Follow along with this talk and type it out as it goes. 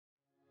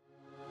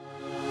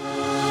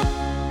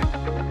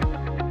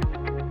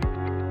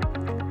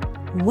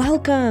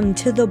Welcome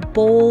to the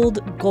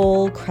Bold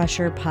Goal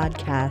Crusher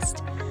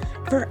podcast.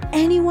 For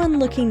anyone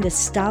looking to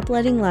stop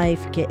letting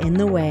life get in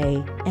the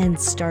way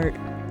and start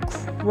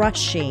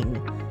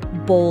crushing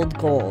bold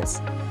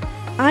goals.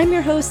 I'm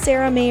your host,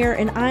 Sarah Mayer,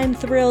 and I'm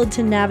thrilled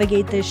to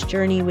navigate this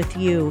journey with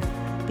you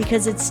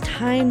because it's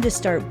time to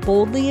start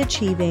boldly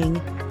achieving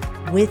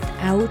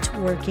without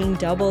working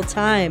double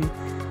time.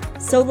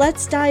 So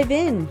let's dive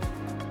in.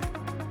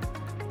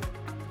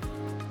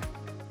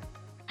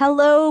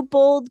 Hello,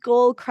 Bold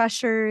Goal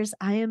Crushers.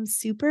 I am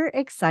super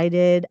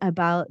excited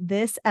about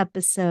this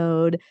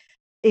episode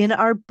in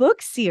our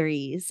book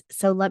series.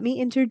 So let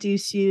me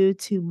introduce you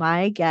to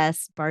my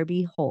guest,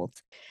 Barbie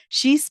Holt.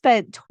 She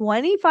spent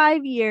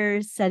 25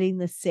 years setting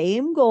the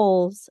same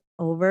goals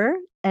over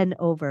and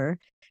over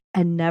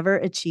and never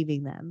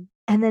achieving them.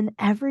 And then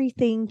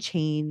everything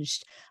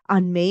changed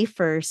on May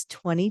 1st,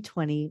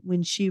 2020,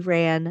 when she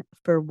ran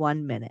for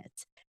 1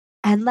 minute.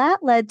 And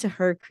that led to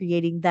her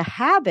creating the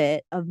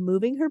habit of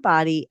moving her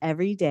body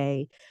every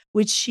day,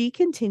 which she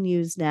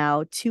continues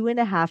now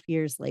 2.5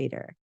 years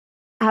later.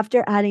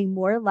 After adding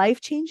more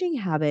life-changing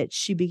habits,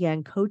 she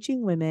began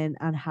coaching women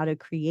on how to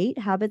create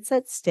habits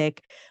that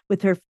stick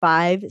with her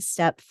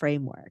 5-step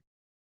framework.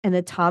 And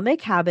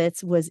Atomic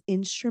Habits was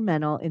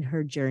instrumental in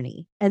her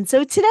journey. And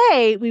so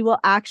today we will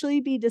actually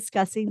be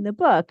discussing the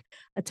book,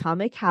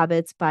 Atomic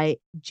Habits by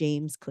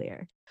James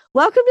Clear.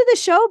 Welcome to the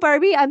show,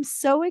 Barbie. I'm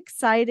so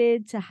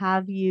excited to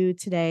have you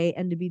today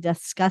and to be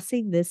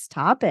discussing this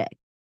topic.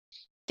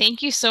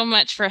 Thank you so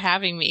much for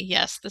having me.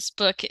 Yes, this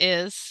book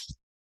is,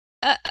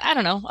 I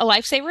don't know, a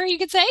lifesaver, you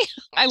could say.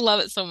 I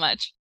love it so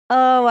much.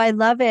 Oh, I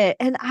love it.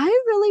 And I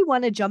really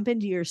want to jump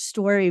into your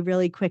story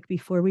really quick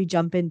before we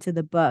jump into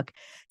the book.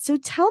 So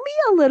tell me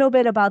a little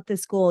bit about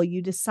this goal.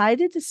 You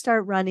decided to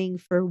start running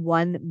for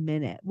 1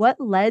 minute.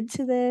 What led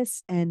to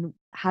this and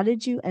how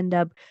did you end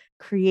up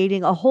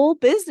creating a whole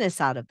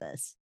business out of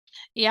this?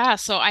 Yeah,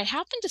 so I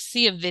happened to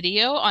see a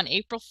video on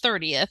April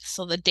 30th,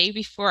 so the day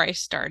before I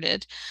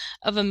started,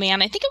 of a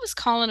man, I think it was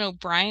Colin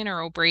O'Brien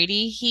or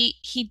O'Brady.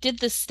 He did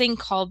this thing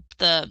called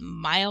the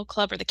Mile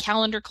Club or the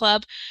Calendar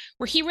Club,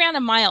 where he ran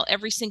a mile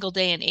every single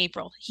day in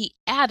April. He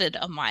added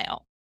a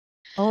mile.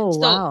 Oh, So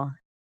wow.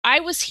 I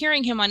was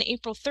hearing him on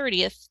April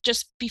 30th,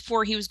 just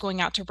before he was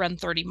going out to run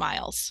 30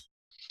 miles.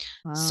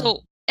 Wow.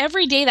 So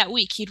every day that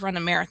week, he'd run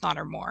a marathon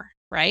or more,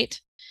 right?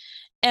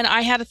 And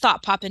I had a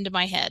thought pop into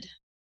my head.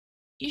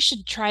 You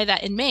should try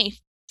that in May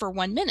for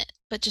 1 minute,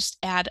 but just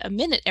add a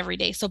minute every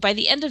day. So by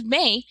the end of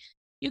May,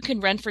 you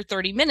can run for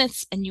 30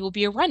 minutes and you will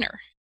be a runner.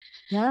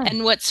 Yeah.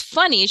 And what's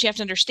funny is you have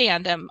to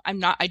understand,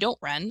 I don't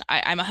run.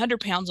 I'm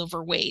 100 pounds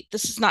overweight.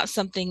 This is not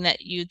something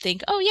that you'd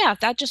think, oh, yeah,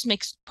 that just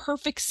makes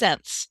perfect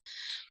sense.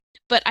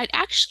 But I'd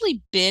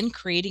actually been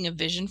creating a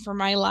vision for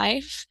my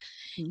life.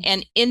 Mm.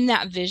 And in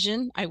that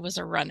vision, I was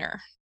a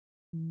runner.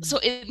 Mm. So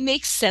it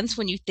makes sense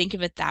when you think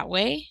of it that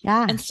way.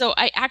 And Yeah. so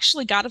I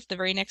actually got up the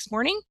very next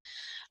morning.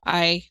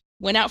 I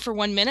went out for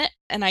 1 minute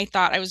and I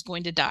thought I was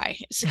going to die.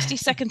 60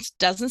 seconds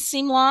doesn't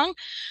seem long,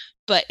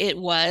 but it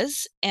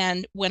was.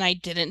 And when I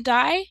didn't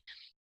die,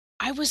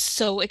 I was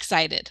so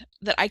excited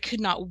that I could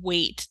not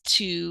wait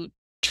to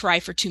try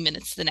for 2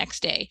 minutes the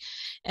next day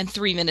and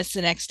 3 minutes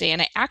the next day.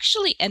 And I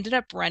actually ended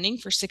up running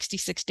for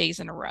 66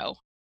 days in a row.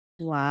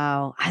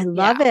 Wow. I Yeah.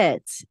 love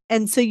it.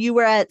 And so you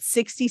were at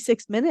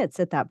 66 minutes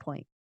at that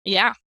point.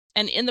 Yeah.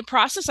 And in the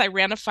process, I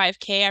ran a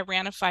 5K. I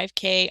ran a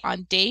 5K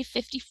on day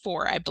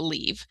 54, I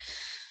believe.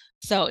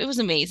 So it was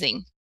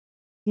amazing.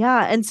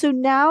 Yeah. And so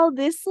now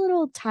this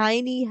little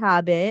tiny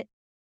habit,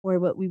 or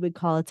what we would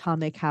call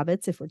atomic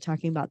habits, if we're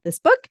talking about this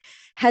book,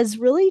 has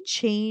really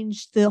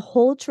changed the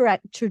whole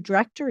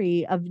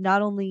trajectory of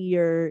not only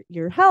your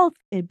health,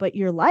 but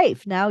your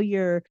life. Now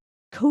you're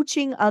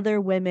coaching other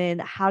women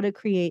how to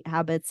create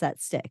habits that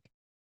stick.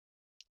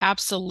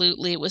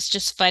 Absolutely. It was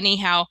just funny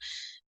how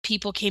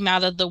people came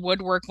out of the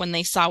woodwork when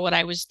they saw what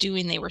I was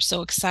doing. They were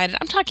so excited.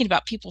 I'm talking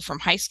about people from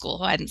high school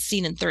who I hadn't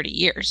seen in 30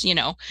 years, you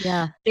know.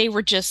 Yeah. They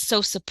were just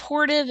so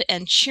supportive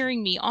and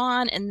cheering me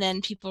on. And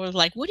then people were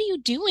like, "What are you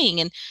doing?"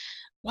 And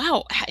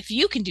wow, if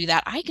you can do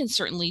that, I can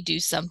certainly do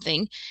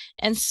something.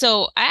 And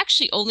so I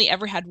actually only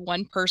ever had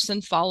one person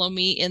follow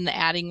me in the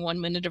adding 1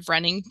 minute of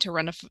running to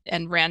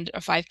and ran a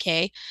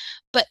 5K.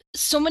 But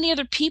so many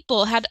other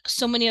people had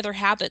so many other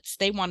habits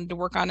they wanted to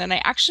work on. And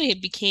I actually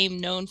became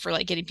known for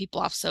like getting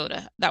people off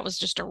soda. That was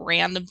just a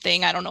random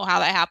thing. I don't know how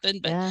that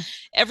happened, but Yeah.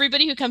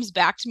 everybody who comes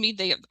back to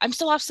me, I'm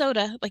still off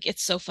soda. Like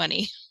it's so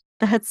funny.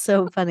 That's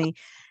so funny.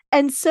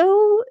 And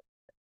so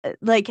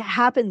like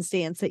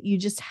happenstance that you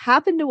just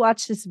happened to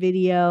watch this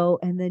video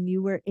and then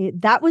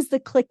that was the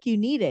click you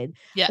needed.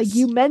 Like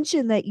you Yes.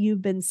 mentioned that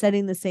you've been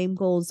setting the same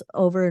goals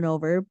over and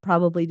over,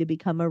 probably to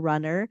become a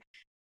runner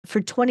for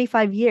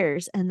 25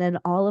 years. And then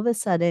all of a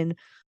sudden,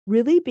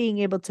 really being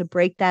able to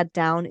break that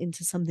down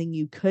into something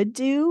you could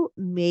do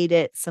made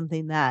it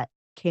something that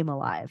came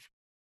alive.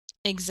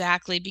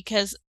 Exactly.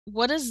 Because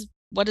what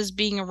does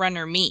being a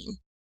runner mean?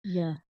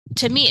 Yeah.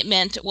 To me it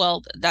meant,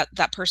 well,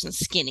 that person's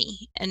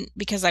skinny, and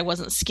because I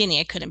wasn't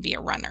skinny I couldn't be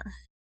a runner.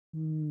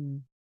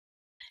 Mm.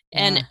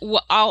 And Yeah.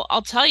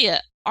 I'll tell you,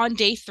 on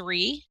day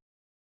 3,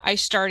 I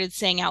started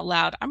saying out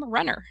loud, I'm a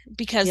runner,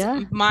 because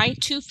Yeah. my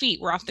 2 feet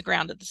were off the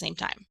ground at the same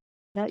time.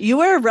 Yeah. You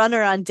were a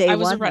runner on day I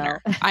was a one, though.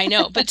 runner. I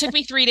know, but it took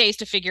me 3 days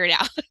to figure it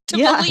out,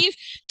 Yeah.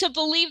 to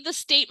believe the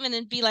statement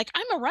and be like,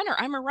 I'm a runner,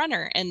 I'm a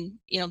runner. And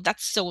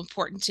that's so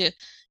important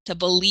to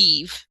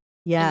believe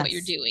in what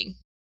you're Yes. doing.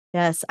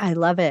 Yes. I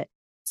love it.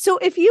 So,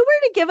 if you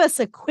were to give us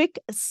a quick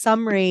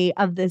summary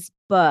of this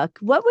book,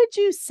 what would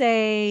you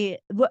say?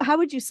 How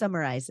would you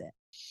summarize it?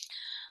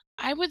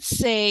 I would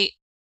say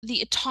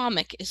the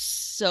atomic is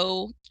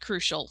so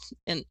crucial.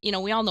 And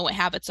we all know what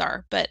habits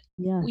are, but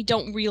Yeah. we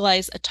don't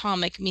realize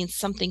atomic means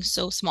something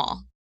so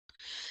small.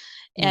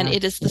 And Yeah.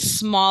 it is the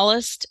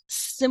smallest,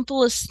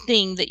 simplest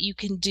thing that you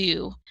can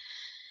do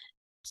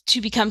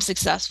to become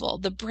successful.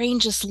 The brain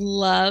just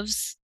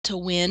loves to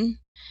win.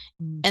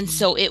 And Mhm.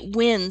 so it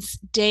wins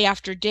day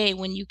after day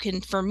when you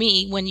can, for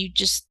me, when you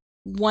just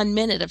 1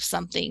 minute of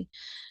something,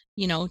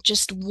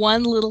 just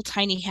one little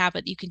tiny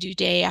habit you can do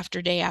day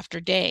after day after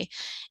day.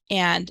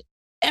 And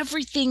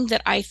everything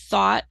that I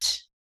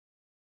thought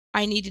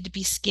I needed to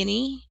be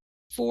skinny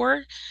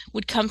for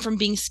would come from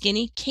being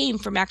skinny, came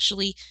from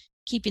actually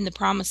keeping the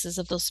promises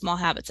of those small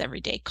habits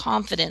every day,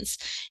 confidence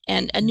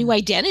and a new Yeah.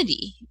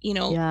 identity,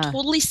 Yeah.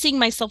 totally seeing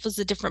myself as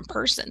a different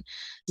person.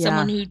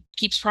 Someone Yeah. who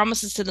keeps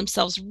promises to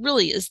themselves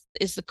really is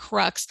the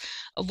crux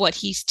of what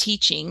he's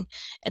teaching.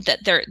 And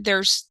that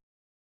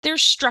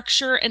there's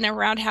structure and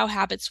around how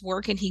habits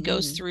work, and he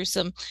goes Mm. through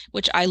some,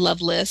 which I love,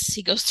 lists.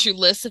 He goes through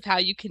lists of how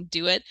you can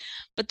do it,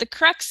 but the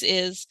crux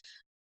is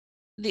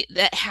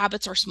that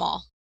habits are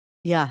small,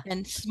 Yeah.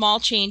 and small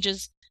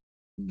changes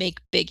make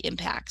big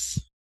impacts.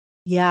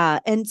 Yeah.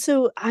 And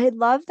so I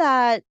love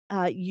that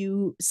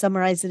you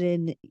summarize it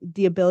in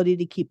the ability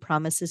to keep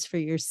promises for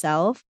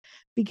yourself,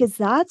 because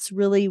that's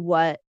really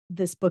what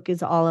this book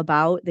is all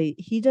about.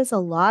 He does a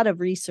lot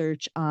of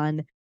research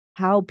on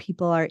how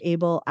people are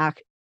able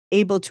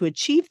to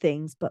achieve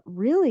things, but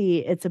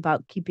really it's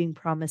about keeping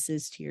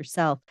promises to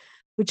yourself,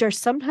 which are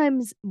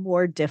sometimes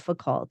more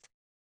difficult.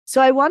 So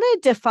I want to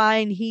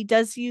define, he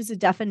does use a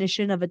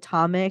definition of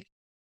atomic,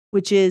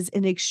 which is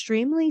an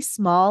extremely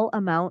small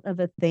amount of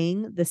a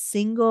thing, the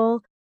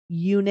single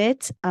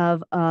unit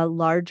of a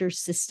larger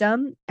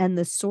system, and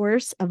the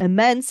source of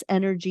immense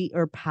energy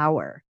or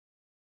power.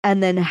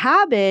 And then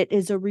habit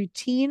is a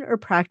routine or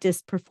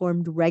practice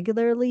performed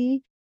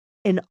regularly,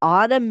 an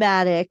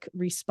automatic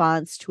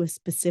response to a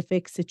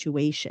specific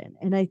situation.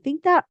 And I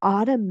think that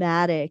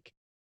automatic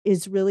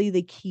is really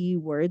the key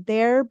word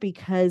there,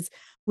 because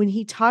when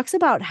he talks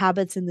about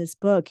habits in this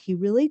book, he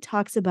really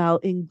talks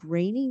about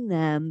ingraining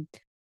them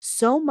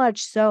so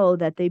much so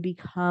that they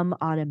become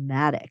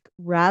automatic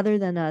rather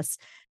than us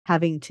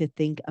having to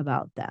think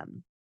about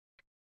them.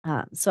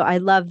 So I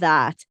love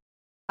that.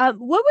 What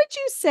would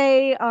you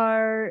say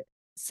are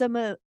some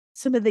of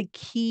some of the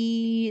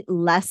key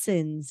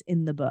lessons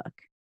in the book?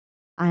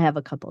 I have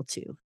a couple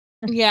too.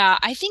 Yeah,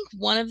 I think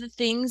one of the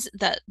things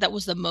that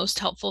was the most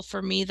helpful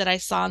for me that I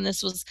saw in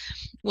this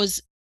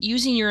was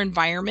using your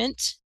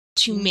environment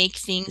to Yeah, make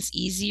things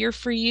easier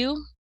for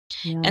you.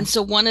 yeah, And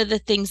so one of the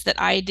things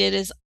that I did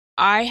is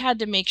I had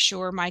to make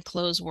sure my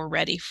clothes were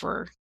ready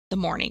for the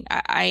morning.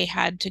 I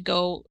had to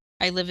go.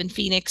 I live in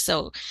Phoenix,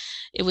 so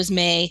it was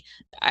May.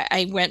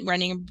 I went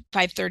running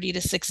 5:30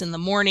 to 6 in the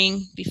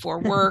morning before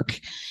work.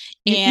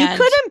 you And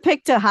couldn't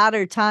pick a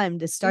hotter time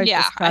to start yeah,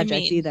 this I project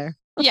mean, either.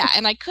 yeah,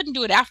 and I couldn't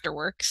do it after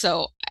work,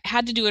 so I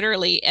had to do it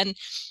early. And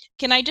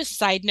can I just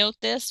side note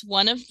this?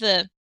 One of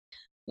the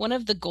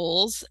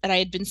goals that I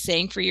had been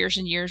saying for years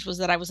and years was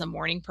that I was a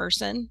morning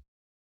person,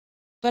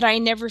 but I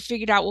never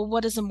figured out, well,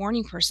 what does a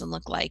morning person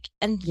look like?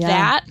 And Yeah.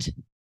 that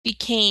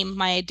became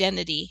my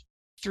identity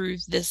through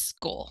this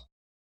goal.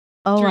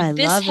 Oh, Through I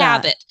this love that.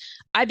 habit,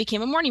 I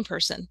became a morning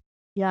person.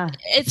 Yeah,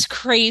 It's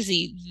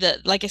crazy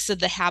that, like I said,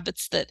 the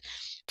habits that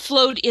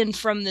flowed in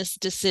from this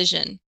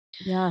decision.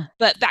 yeah.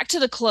 But back to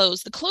the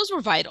clothes. The clothes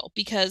were vital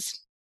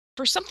because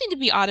for something to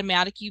be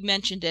automatic, you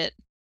mentioned it,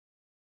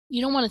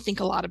 you don't want to think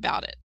a lot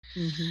about it.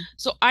 Mhm.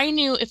 So I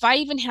knew if I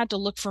even had to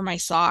look for my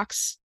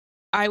socks,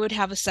 I would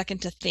have a second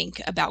to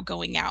think about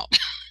going out.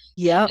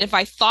 Yep. And if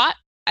I thought,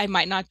 I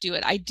might not do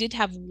it. I did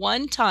have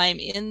one time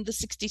in the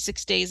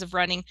 66 days of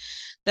running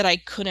that I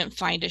couldn't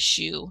find a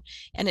shoe.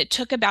 And it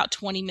took about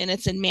 20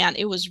 minutes. And man,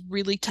 it was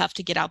really tough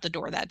to get out the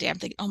door that day. I'm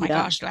thinking, oh my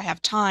Yeah. gosh, do I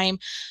have time?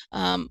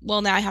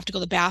 Well, now I have to go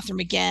to the bathroom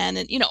again.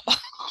 And,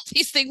 all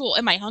these things. Well,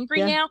 am I hungry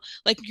Yeah. now?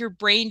 Like your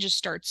brain just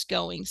starts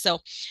going. So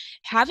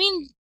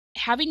having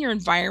having your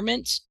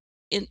environment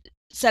in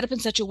set up in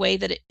such a way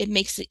that it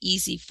makes it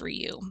easy for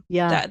you.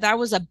 Yeah. That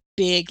was a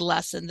big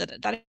lesson that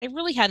I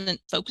really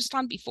hadn't focused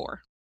on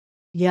before.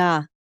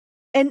 Yeah.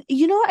 And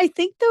I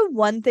think the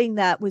one thing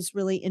that was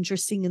really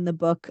interesting in the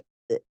book,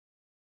 uh,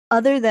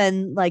 other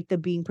than like the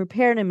being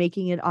prepared and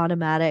making it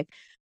automatic,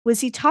 was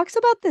he talks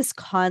about this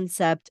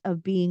concept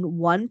of being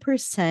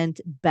 1%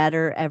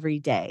 better every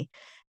day.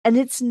 And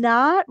it's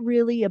not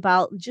really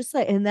about just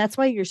like, and that's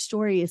why your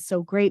story is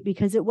so great,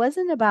 because it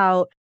wasn't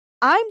about,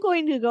 I'm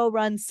going to go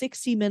run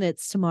 60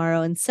 minutes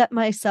tomorrow and set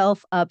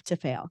myself up to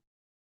fail.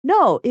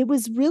 No, it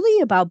was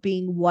really about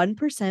being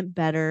 1%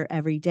 better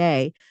every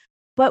day.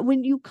 But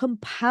when you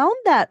compound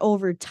that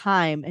over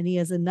time, and he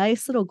has a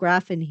nice little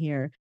graph in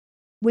here,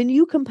 when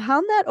you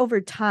compound that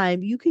over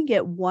time, you can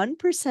get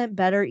 1%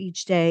 better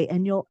each day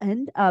and you'll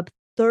end up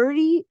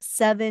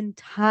 37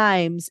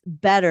 times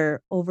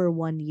better over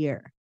 1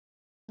 year.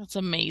 That's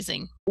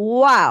amazing.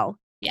 Wow.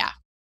 Yeah.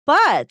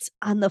 But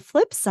on the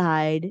flip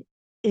side,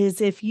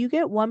 is if you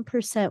get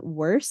 1%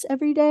 worse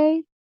every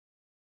day,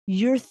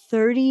 you're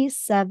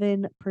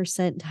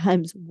 37%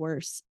 times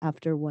worse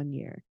after 1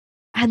 year.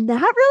 And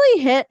that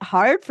really hit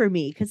hard for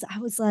me because I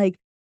was like,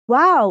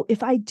 wow,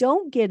 if I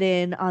don't get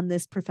in on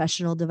this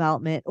professional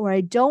development or I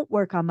don't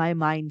work on my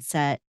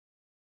mindset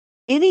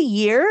in a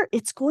year,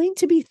 it's going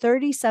to be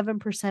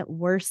 37%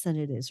 worse than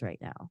it is right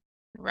now.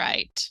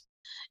 Right.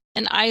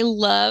 And I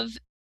love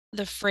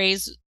the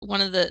phrase,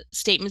 one of the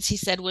statements he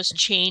said was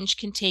change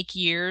can take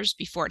years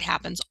before it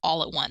happens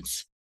all at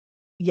once.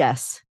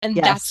 Yes. And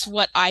that's Yes.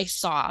 what I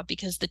saw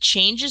because the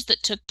changes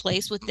that took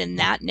place within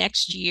that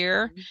next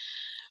year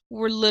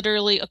were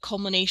literally a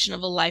culmination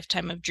of a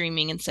lifetime of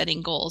dreaming and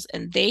setting goals.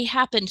 And they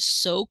happened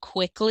so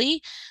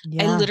quickly,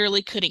 I Yeah.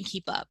 literally couldn't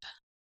keep up.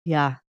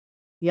 Yeah.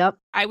 Yep.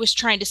 I was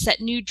trying to set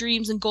new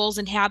dreams and goals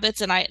and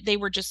habits, and they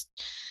were just,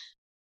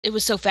 it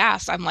was so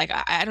fast. I'm like,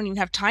 I don't even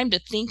have time to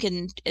think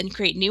and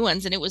create new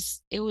ones. And it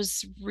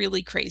was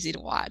really crazy to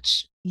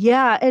watch.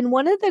 Yeah. And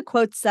one of the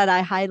quotes that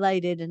I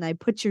highlighted and I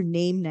put your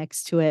name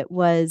next to it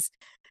was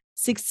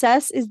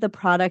success is the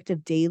product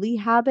of daily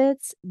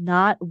habits,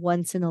 not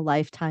once in a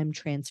lifetime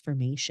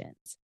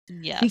transformations.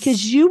 Because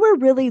Yes. you were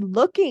really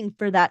looking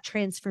for that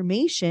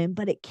transformation,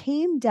 but it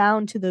came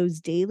down to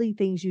those daily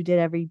things you did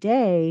every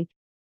day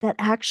that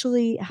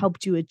actually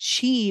helped you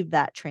achieve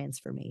that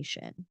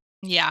transformation.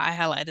 Yeah, I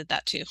highlighted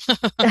that too.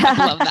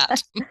 I love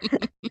that.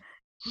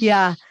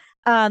 Yeah.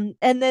 And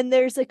then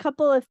there's a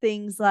couple of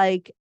things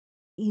like,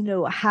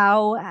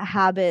 how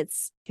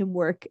habits can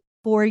work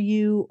for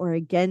you or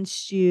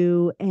against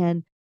you.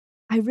 And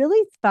I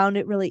really found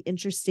it really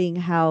interesting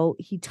how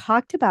he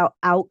talked about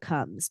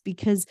outcomes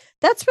because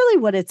that's really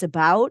what it's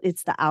about.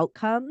 It's the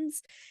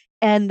outcomes.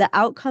 And the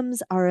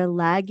outcomes are a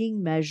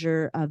lagging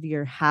measure of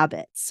your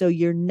habits. So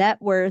your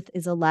net worth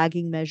is a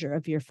lagging measure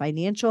of your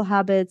financial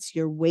habits.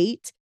 Your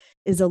weight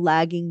is a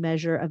lagging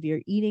measure of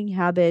your eating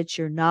habits.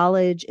 Your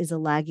knowledge is a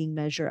lagging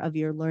measure of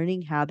your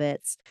learning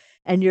habits.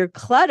 And your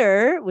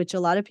clutter, which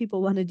a lot of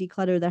people want to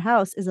declutter their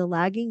house, is a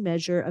lagging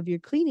measure of your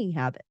cleaning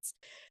habits.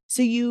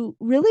 So you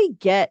really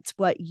get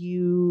what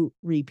you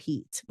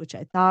repeat, which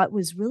I thought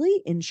was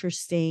really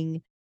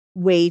interesting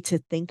way to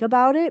think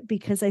about it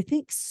because I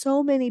think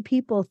so many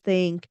people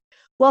think,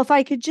 well, if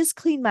I could just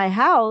clean my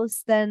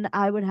house, then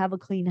I would have a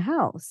clean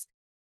house.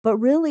 But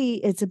really,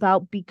 it's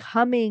about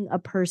becoming a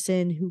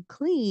person who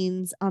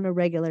cleans on a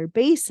regular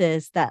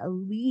basis that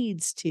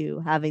leads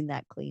to having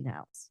that clean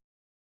house.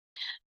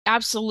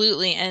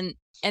 Absolutely. And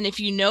if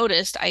you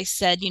noticed, I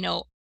said,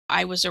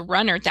 I was a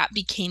runner. That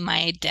became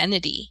my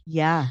identity.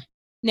 Yeah.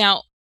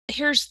 Now,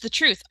 here's the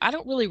truth. I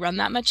don't really run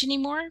that much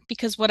anymore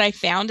because what I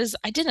found is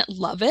I didn't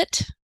love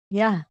it.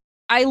 Yeah.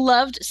 I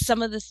loved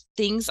some of the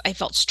things. I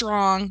felt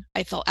strong.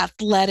 I felt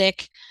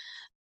athletic.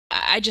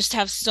 I just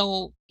have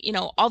so,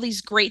 all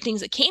these great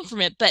things that came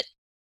from it, but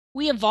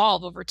we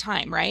evolve over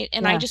time, right?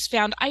 And I Yeah. just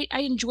found I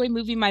enjoy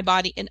moving my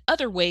body in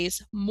other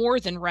ways more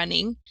than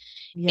running.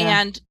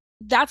 Yeah. And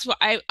that's what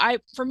I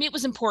for me it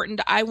was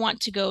important. I want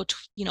to go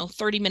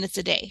 30 minutes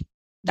a day.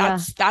 Yeah.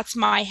 That's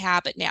my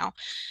habit now.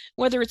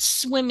 Whether it's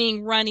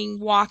swimming, running,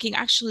 walking, I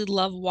actually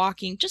love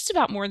walking just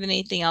about more than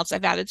anything else.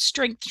 I've added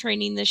strength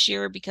training this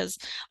year because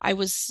I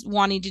was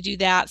wanting to do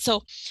that.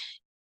 So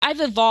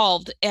I've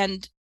evolved,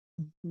 and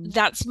Mhm.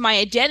 that's my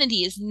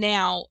identity is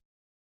now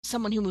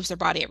someone who moves their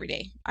body every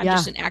day. I'm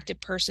just Yeah. an active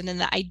person,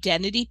 and the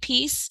identity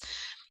piece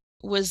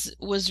was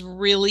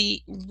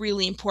really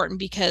really important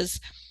because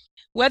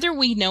whether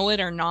we know it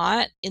or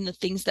not, in the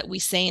things that we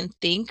say and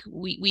think,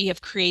 we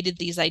have created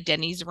these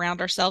identities around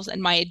ourselves.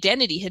 And my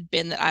identity had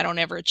been that I don't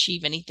ever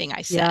achieve anything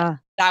I said. Yeah.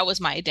 That was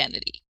my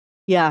identity.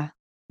 Yeah.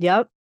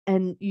 Yep.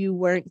 And you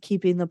weren't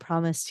keeping the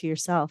promise to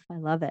yourself. I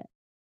love it.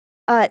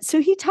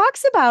 So he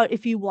talks about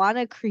if you want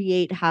to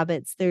create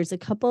habits, there's a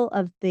couple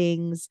of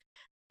things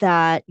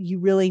that you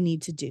really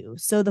need to do.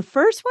 So the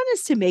first one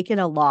is to make it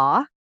a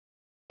law.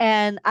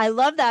 And I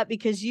love that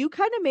because you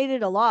kind of made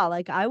it a law.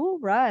 Like I will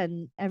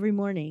run every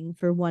morning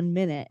for 1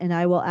 minute and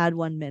I will add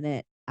 1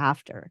 minute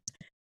after.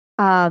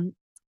 Um,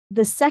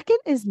 the second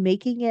is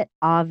making it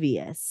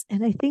obvious.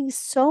 And I think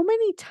so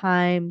many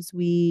times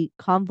we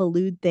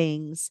convolute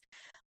things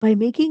by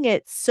making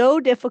it so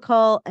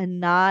difficult and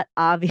not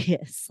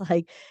obvious.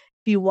 Like,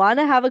 if you want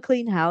to have a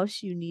clean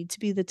house, you need to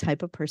be the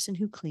type of person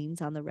who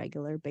cleans on the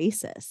regular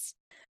basis.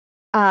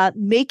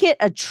 Make it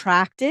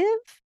attractive.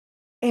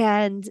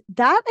 And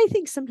that I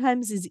think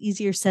sometimes is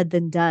easier said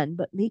than done,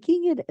 but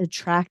making it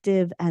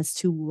attractive as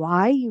to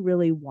why you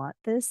really want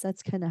this,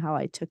 that's kind of how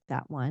I took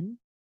that one.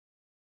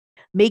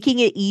 Making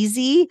it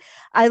easy.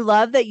 I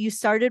love that you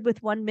started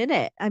with 1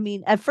 minute. I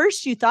mean, at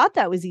first you thought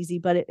that was easy,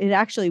 but it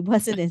actually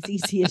wasn't as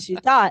easy as you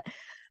thought.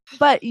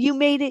 But you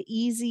made it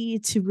easy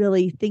to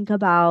really think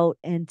about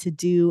and to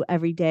do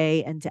every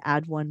day and to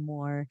add one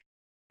more.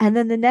 And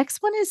then the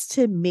next one is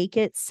to make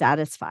it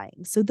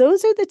satisfying. So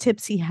those are the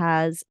tips he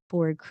has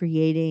for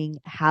creating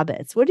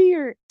habits. What are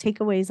your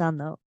takeaways on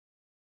those?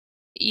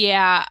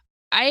 Yeah,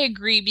 I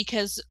agree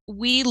because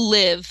we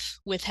live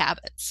with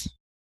habits,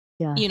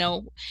 Yeah. you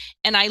know,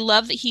 and I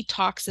love that he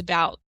talks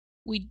about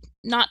we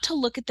not to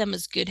look at them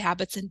as good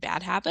habits and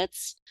bad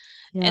habits.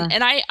 Yeah.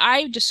 And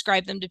I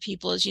describe them to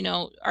people as,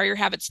 are your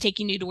habits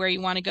taking you to where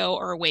you want to go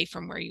or away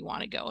from where you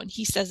want to go? And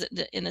he says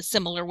it in a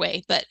similar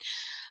way, but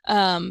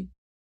um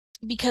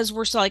because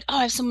we're so like, oh,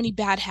 I have so many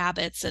bad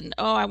habits and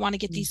oh, I want to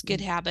get these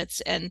good Mhm.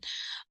 habits. And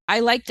I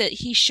like that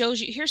he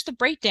shows you here's the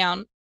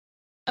breakdown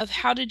of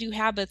how to do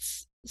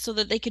habits so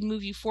that they can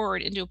move you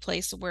forward into a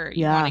place where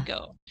you want to Yeah.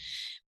 go.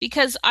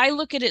 Because I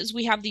look at it as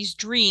we have these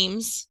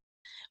dreams,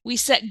 we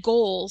set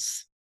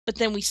goals, but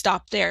then we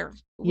stop there.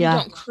 We Yeah.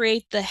 don't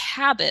create the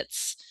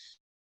habits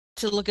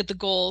to look at the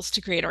goals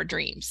to create our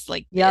dreams.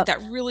 Like Yep.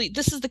 that really,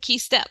 this is the key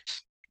step.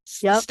 It's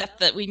the Yep. step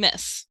that we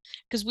miss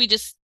because we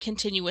just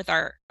continue with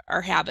our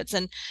habits.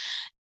 And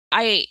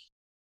I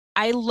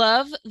I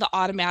love the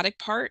automatic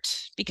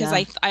part because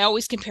Yeah. I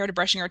always compare to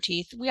brushing our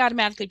teeth. We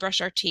automatically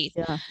brush our teeth.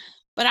 Yeah.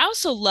 But I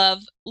also love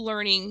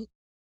learning,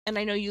 and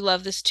I know you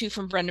love this too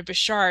from Brenda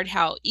Bouchard,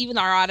 how even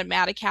our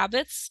automatic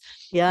habits,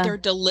 Yeah. they're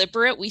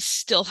deliberate. We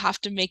still have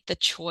to make the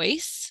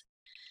choice.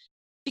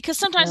 Because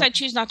sometimes Yep. I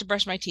choose not to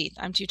brush my teeth.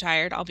 I'm too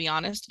tired, I'll be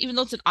honest. Even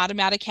though it's an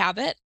automatic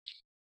habit,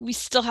 we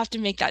still have to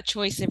make that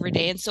choice every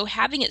day. And so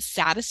having it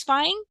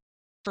satisfying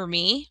for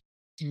me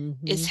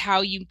is Mhm.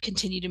 how you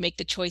continue to make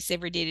the choice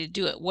every day to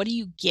do it. What are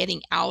you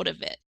getting out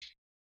of it?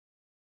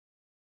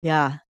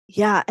 Yeah.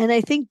 Yeah, and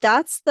I think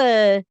that's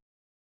the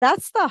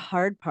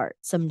hard part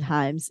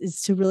sometimes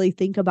is to really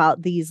think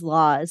about these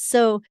laws.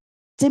 So,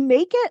 to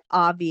make it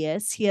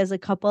obvious, he has a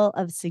couple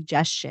of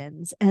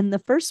suggestions. And the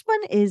first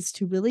one is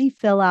to really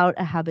fill out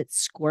a habit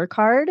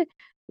scorecard,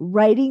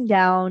 writing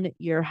down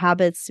your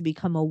habits to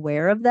become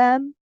aware of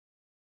them,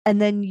 and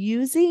then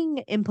using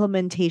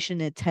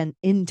implementation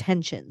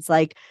intentions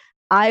like,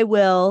 I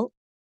will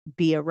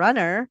be a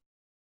runner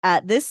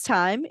at this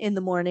time in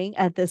the morning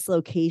at this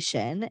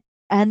location,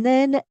 and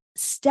then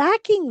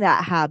stacking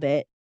that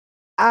habit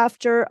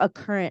after a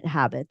current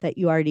habit that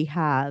you already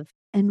have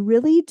and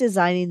really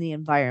designing the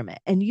environment.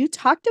 And you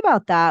talked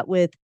about that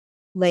with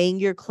laying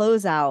your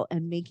clothes out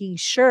and making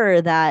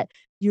sure that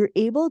you're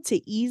able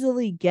to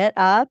easily get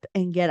up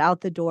and get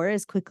out the door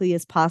as quickly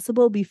as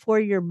possible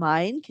before your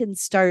mind can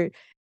start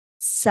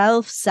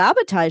self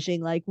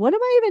sabotaging. Like, what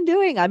am I even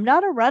doing? I'm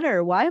not a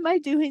runner. Why am I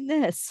doing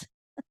this?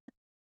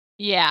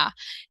 Yeah.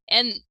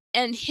 And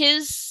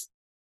his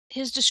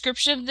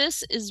description of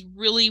this is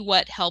really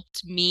what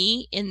helped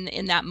me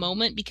in that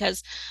moment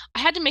because I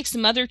had to make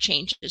some other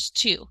changes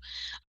too.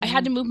 I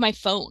had Mm. to move my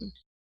phone.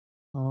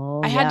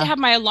 Oh, I had to yeah. have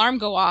my alarm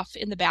go off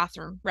in the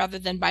bathroom rather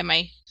than by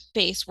my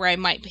face where I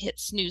might hit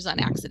snooze on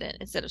accident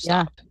instead of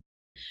Yeah. stop.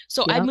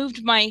 So I Yep.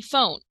 moved my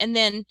phone. And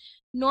then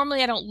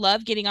normally I don't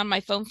love getting on my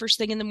phone first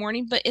thing in the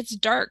morning, but it's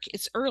dark,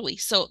 it's early.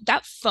 So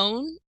that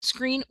phone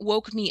screen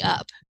woke me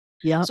up.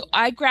 Yep. So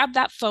I grabbed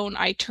that phone,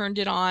 I turned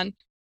it on,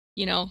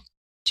 you know,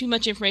 too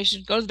much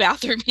information, go to the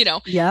bathroom,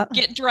 Yep.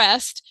 get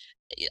dressed.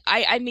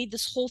 I made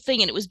this whole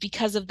thing and it was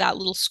because of that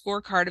little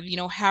scorecard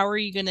of, how are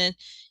you gonna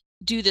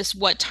do this?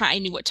 What time I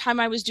knew what time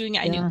I was doing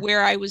it, I knew Yeah.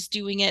 where I was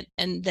doing it,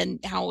 and then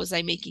how was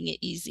I making it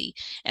easy?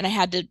 And I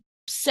had to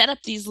set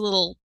up these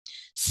little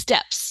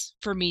steps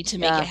for me to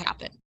make it Yeah.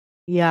 happen.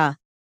 Yeah.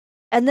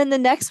 And then the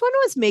next one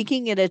was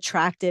making it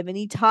attractive. And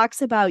he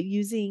talks about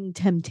using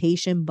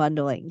temptation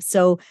bundling.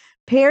 So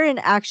pair an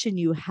action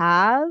you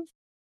have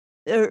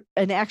or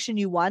an action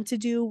you want to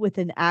do with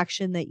an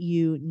action that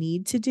you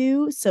need to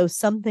do. So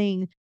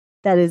something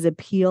that is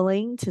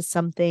appealing to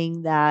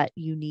something that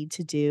you need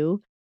to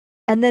do.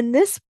 And then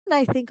this one,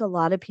 I think a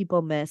lot of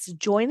people miss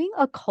joining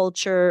a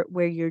culture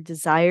where your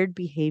desired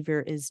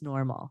behavior is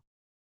normal.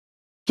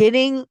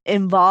 Getting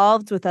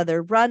involved with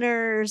other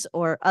runners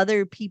or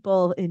other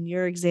people in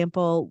your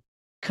example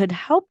could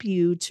help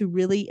you to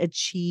really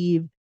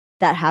achieve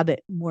that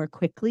habit more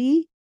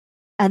quickly.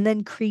 And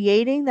then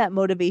creating that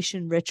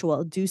motivation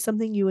ritual, do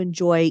something you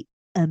enjoy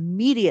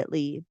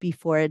immediately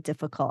before a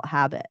difficult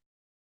habit.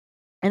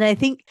 And I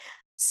think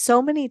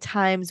so many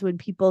times when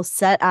people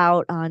set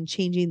out on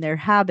changing their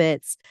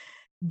habits,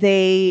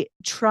 they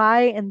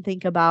try and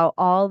think about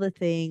all the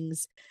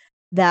things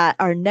that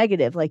are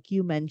negative, like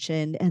you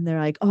mentioned, and they're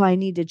like, oh, I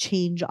need to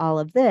change all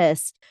of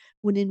this.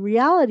 When in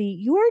reality,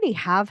 you already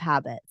have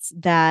habits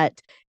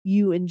that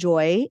you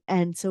enjoy.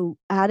 And so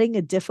adding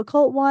a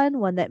difficult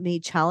one that may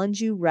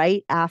challenge you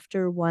right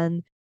after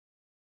one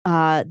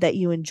that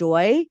you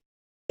enjoy,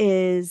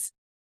 is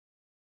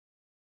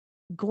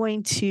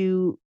going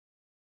to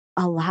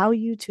allow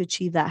you to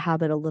achieve that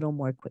habit a little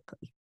more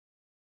quickly.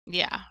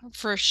 Yeah,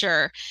 for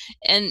sure.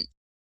 And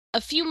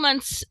a few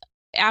months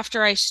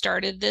after I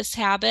started this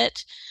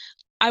habit,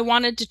 I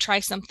wanted to try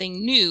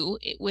something new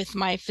with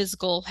my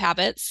physical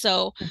habits.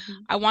 So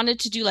Mhm. I wanted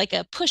to do like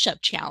a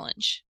push-up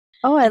challenge.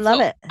 Oh, I And love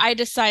so it. I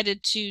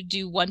decided to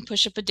do one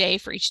push-up a day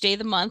for each day of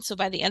the month. So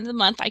by the end of the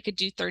month, I could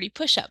do 30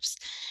 push-ups.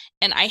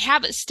 And I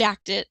habit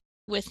stacked it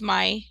with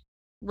my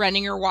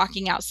running or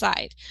walking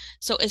outside.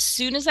 So as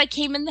soon as I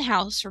came in the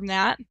house from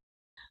that,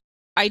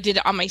 I did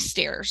it on my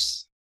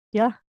stairs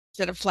Yeah.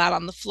 instead of flat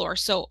on the floor.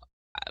 So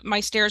my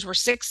stairs were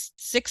six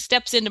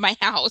steps into my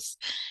house,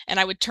 and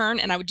I would turn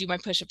and I would do my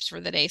push-ups for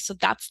the day. So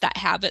that's that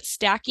habit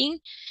stacking.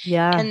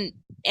 Yeah.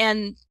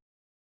 And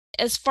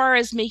as far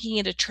as making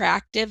it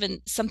attractive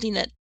and something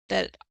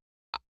that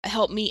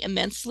helped me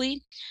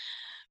immensely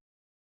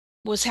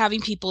was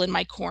having people in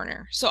my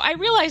corner. So I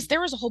realized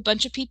there was a whole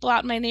bunch of people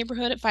out in my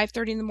neighborhood at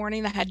 5:30 in the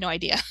morning that had no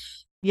idea.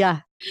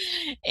 Yeah.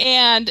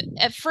 And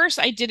at first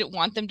I didn't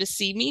want them to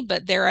see me,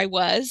 but there I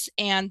was,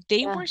 and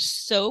they Yeah. were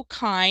so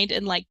kind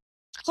and like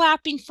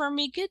clapping for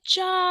me. Good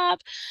job.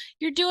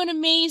 You're doing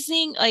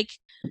amazing. Like,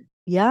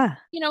 Yeah.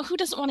 who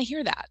doesn't want to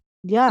hear that?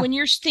 Yeah. When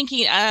you're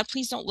thinking,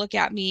 please don't look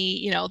at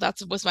me,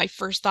 that was my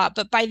first thought.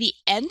 But by the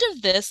end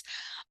of this,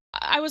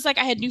 I was like,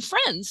 I had new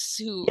friends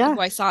who Yeah.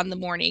 I saw in the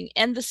morning.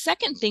 And the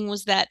second thing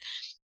was that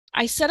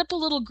I set up a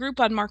little group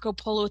on Marco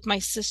Polo with my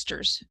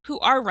sisters, who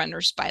are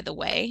runners, by the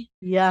way.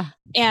 Yeah.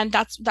 And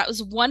that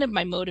was one of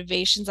my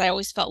motivations. I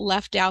always felt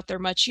left out. They're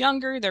much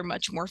younger, they're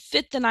much more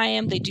fit than I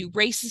am. They do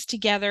races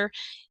together,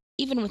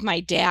 even with my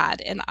dad,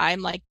 and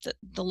I'm like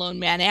the lone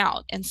man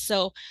out. And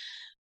so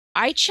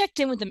I checked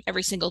in with them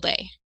every single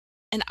day.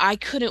 And I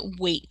couldn't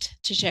wait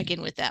to check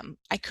in with them.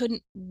 I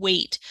couldn't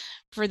wait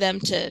for them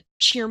to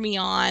cheer me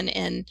on.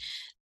 And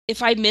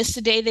if I missed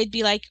a day, they'd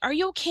be like, "Are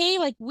you okay?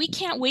 Like, we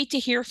can't wait to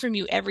hear from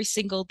you every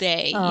single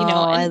day," Oh,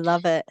 I And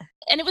love it.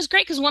 it was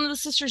great because one of the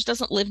sisters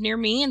doesn't live near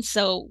me, and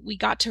so we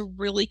got to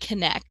really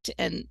connect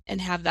and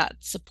have that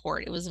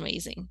support. It was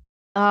amazing.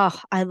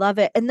 Oh, I love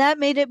it. And that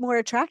made it more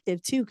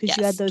attractive too, because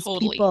you had Yes, those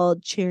totally. people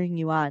cheering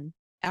you on.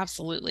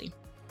 Absolutely.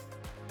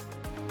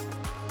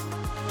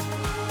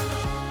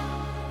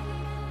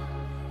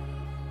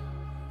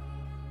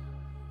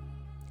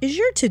 Is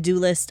your to do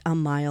list a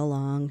mile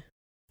long?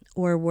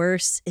 Or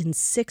worse, in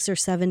 6 or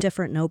 7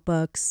 different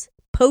notebooks?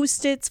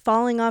 Post its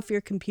falling off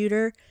your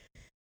computer?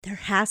 There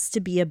has to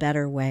be a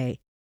better way.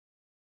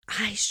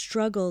 I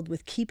struggled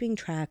with keeping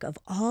track of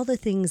all the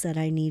things that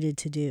I needed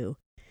to do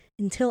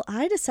until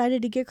I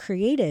decided to get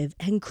creative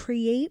and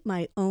create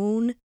my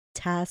own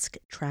task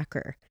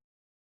tracker.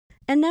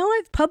 And now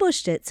I've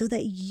published it so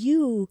that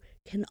you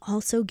can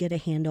also get a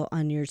handle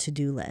on your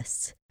to-do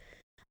lists.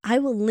 I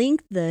will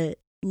link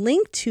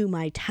to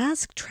my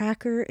task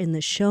tracker in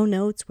the show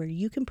notes where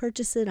you can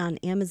purchase it on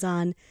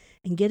Amazon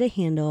and get a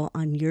handle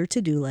on your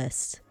to-do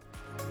list.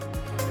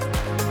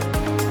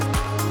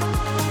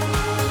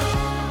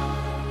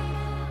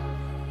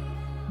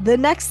 The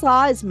next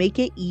law is make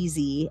it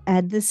easy.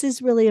 And this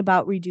is really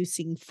about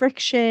reducing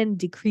friction,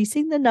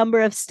 decreasing the number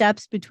of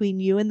steps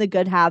between you and the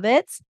good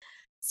habits.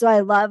 So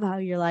I love how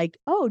you're like,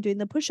 oh, doing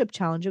the push up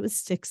challenge, it was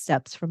 6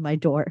 steps from my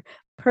door.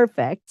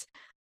 Perfect.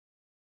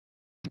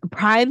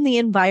 Prime the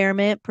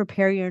environment,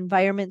 prepare your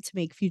environment to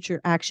make future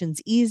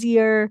actions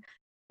easier.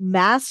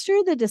 Master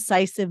the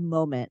decisive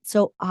moment.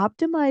 So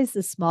optimize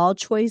the small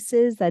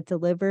choices that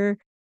deliver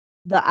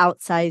the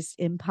outsized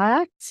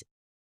impact.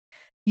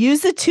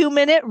 Use the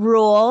 2-minute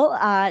rule.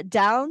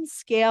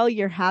 Downscale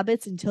your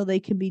habits until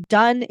they can be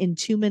done in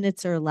 2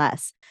 minutes or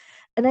less.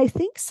 And I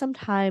think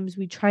sometimes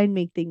we try and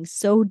make things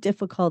so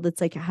difficult.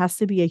 It's like it has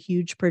to be a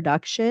huge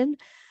production.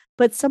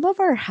 But some of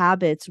our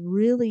habits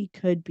really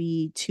could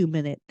be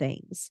 2-minute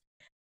things.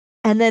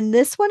 And then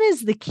this one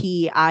is the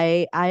key.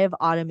 I have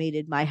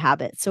automated my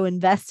habits. So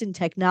invest in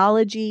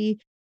technology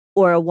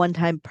or a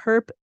one-time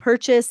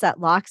purchase that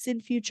locks in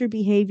future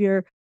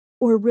behavior,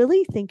 or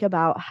really think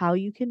about how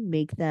you can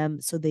make them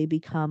so they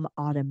become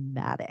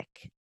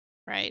automatic.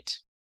 Right.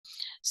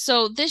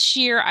 So this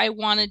year I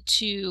wanted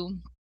to,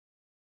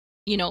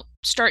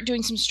 start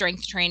doing some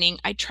strength training.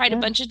 I tried a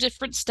Yeah. bunch of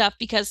different stuff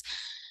because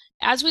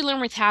as we learn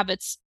with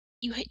habits,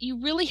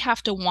 you really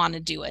have to want to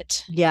do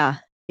it Yeah.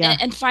 and, Yeah.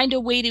 and find a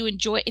way to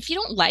enjoy it. If you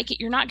don't like it,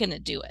 you're not going to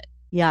do it.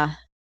 Yeah.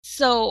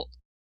 So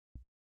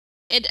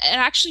it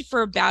actually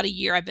for about a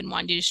year I've been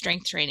wanting to do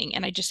strength training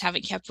and I just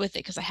haven't kept with it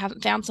because I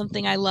haven't found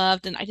something I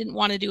loved and I didn't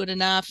want to do it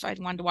enough. I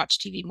wanted to watch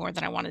TV more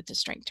than I wanted to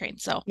strength train.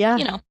 So,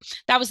 Yeah.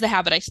 that was the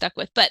habit I stuck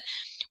with. But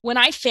when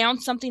I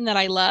found something that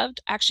I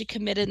loved, I actually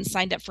committed and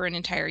signed up for an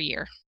entire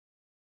year.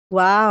 So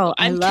Wow.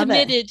 I I'm love it.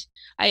 committed.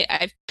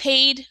 I've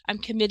paid. I'm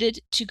committed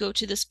to go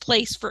to this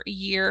place for a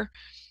year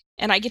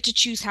and I get to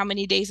choose how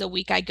many days a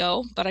week I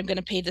go, but I'm going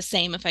to pay the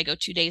same if I go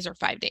 2 days or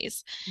 5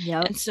 days.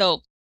 Yep. And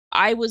so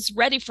I was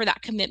ready for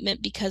that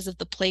commitment because of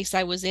the place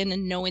I was in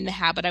and knowing the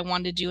habit I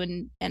wanted to do.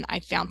 And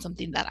I found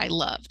something that I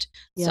loved.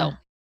 Yeah. So,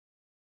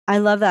 I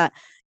love that.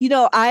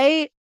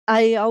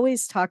 I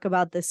always talk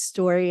about this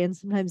story and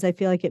sometimes I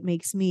feel like it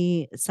makes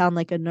me sound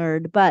like a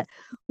nerd, but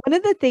one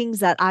of the things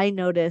that I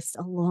noticed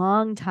a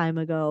long time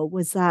ago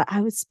was that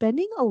I was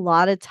spending a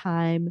lot of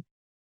time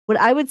what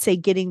I would say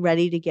getting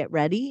ready to get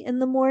ready in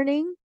the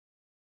morning.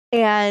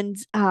 And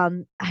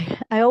I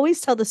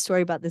always tell the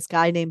story about this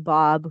guy named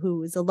Bob who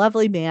was a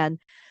lovely man,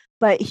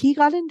 but he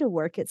got into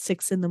work at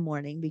 6 in the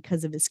morning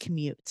because of his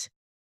commute.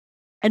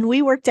 And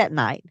we worked at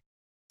 9.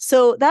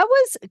 So that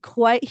was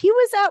quite, he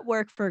was at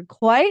work for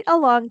quite a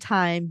long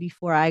time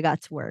before I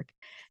got to work.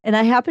 And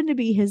I happened to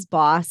be his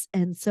boss.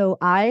 And so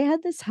I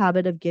had this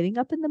habit of getting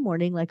up in the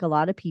morning, like a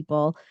lot of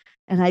people,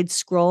 and I'd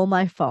scroll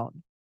my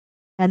phone.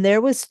 And there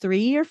was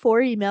 3 or 4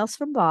 emails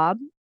from Bob.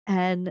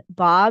 And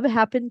Bob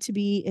happened to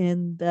be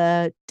in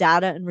the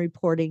data and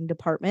reporting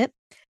department.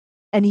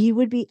 And he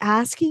would be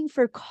asking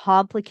for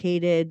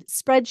complicated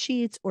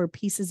spreadsheets or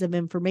pieces of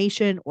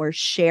information or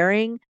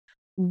sharing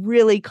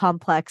really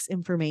complex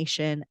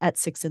information at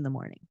 6 in the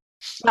morning.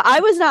 Now, I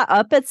was not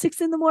up at 6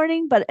 in the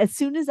morning, but as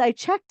soon as I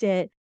checked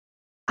it,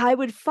 I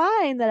would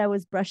find that I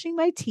was brushing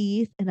my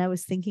teeth and I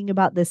was thinking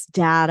about this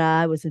data.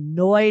 I was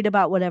annoyed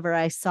about whatever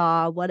I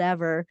saw,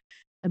 whatever.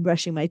 I'm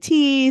brushing my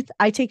teeth.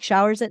 I take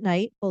showers at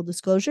night, full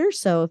disclosure.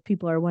 So if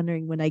people are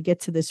wondering when I get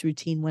to this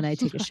routine, when I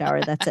take a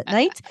shower, that's at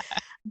night.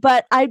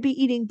 But I'd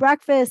be eating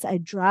breakfast.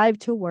 I'd drive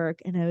to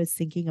work and I was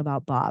thinking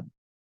about Bob.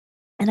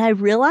 And I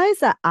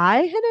realized that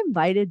I had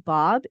invited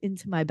Bob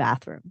into my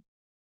bathroom.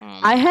 Oh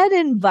I man. had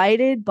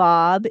invited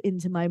Bob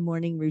into my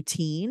morning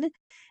routine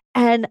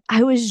and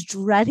I was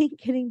dreading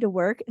getting to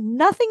work.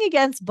 Nothing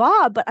against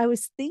Bob, but I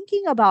was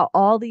thinking about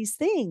all these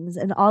things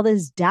and all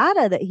this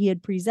data that he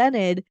had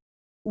presented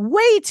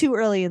way too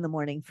early in the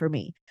morning for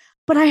me.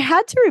 But I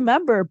had to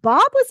remember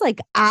Bob was like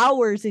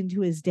hours into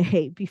his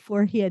day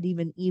before he had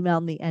even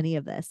emailed me any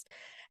of this.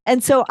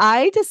 And so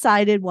I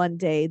decided one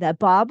day that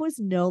Bob was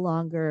no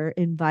longer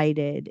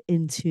invited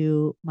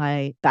into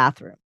my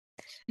bathroom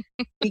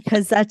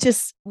because that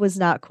just was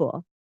not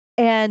cool.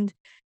 And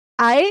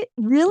I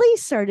really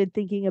started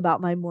thinking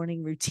about my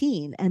morning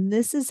routine. And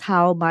this is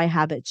how my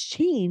habits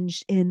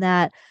changed in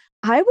that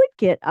I would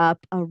get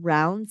up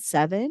around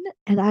 7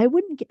 and I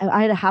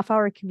had a half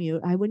hour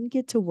commute. I wouldn't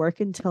get to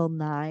work until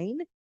 9.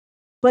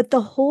 But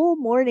the whole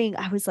morning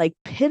I was like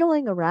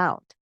piddling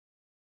around.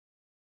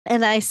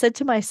 And I said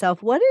to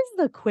myself, what is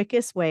the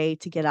quickest way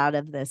to get out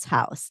of this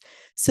house?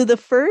 So the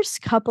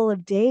first couple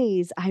of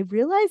days, I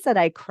realized that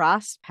I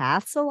crossed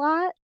paths a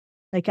lot.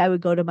 Like I would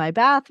go to my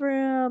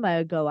bathroom, I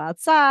would go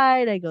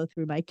outside, I go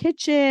through my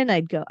kitchen,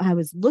 I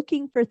was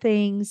looking for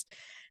things.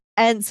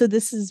 And so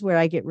this is where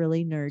I get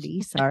really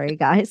nerdy. Sorry,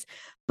 guys.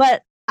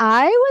 But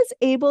I was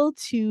able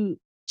to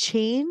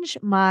change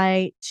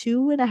my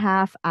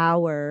 2.5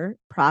 hour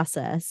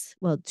process,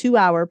 well, 2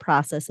 hour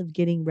process of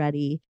getting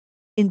ready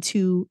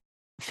into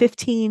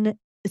 15,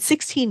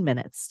 16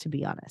 minutes, to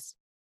be honest.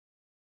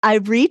 I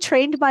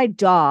retrained my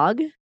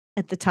dog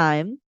at the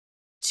time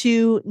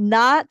to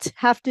not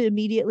have to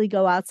immediately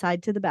go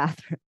outside to the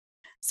bathroom.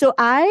 So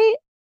I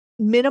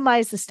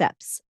minimized the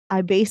steps.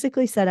 I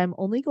basically said, I'm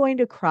only going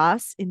to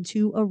cross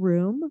into a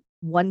room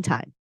one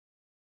time,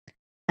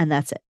 and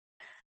that's it.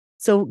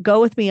 So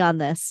go with me on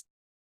this.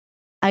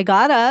 I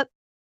got up,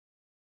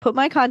 put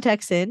my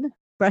contacts in,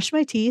 brushed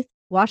my teeth,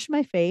 washed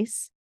my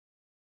face,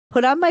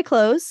 put on my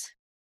clothes.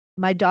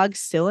 My dog's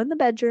still in the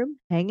bedroom,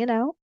 hanging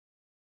out.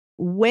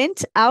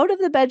 Went out of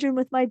the bedroom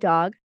with my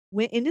dog,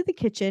 went into the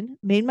kitchen,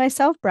 made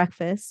myself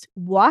breakfast,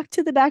 walked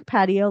to the back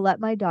patio, let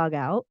my dog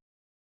out.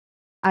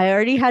 I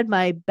already had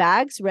my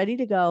bags ready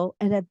to go.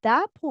 And at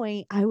that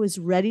point, I was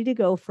ready to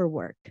go for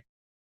work.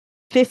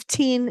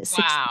 15,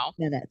 16 Wow.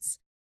 minutes.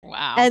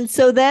 Wow. And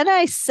so then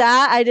I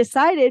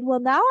decided, well,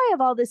 now I have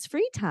all this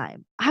free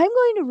time. I'm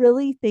going to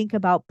really think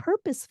about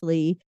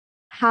purposefully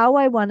how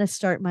I want to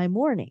start my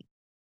morning.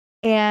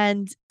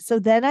 And so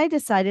then I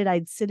decided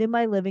I'd sit in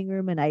my living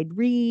room and I'd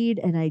read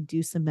and I'd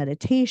do some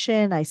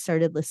meditation. I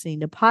started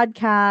listening to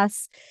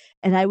podcasts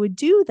and I would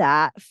do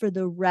that for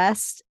the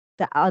rest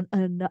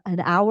an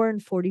hour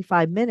and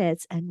 45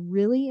 minutes and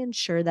really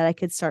ensure that I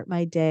could start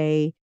my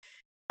day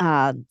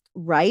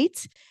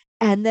right.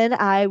 And then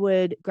I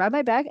would grab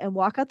my bag and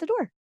walk out the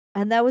door.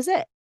 And that was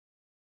it.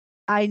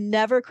 I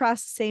never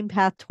crossed the same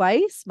path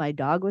twice. My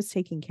dog was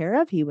taken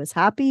care of. He was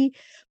happy.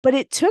 But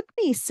it took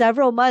me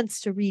several months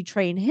to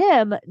retrain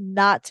him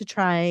not to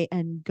try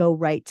and go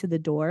right to the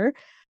door.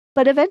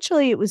 But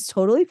eventually it was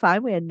totally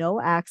fine. We had no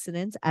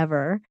accidents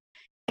ever.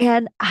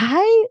 And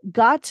I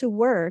got to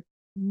work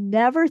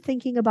never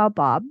thinking about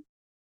Bob.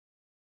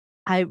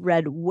 I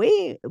read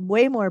way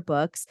more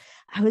books.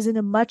 I was in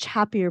a much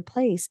happier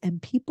place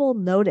and people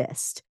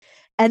noticed.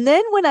 And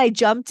then when I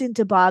jumped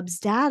into Bob's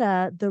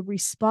data, the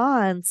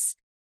response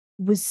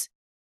was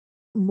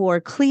more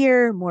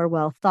clear, more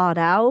well thought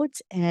out,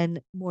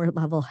 and more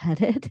level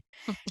headed.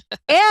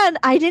 And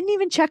I didn't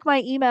even check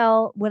my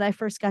email when I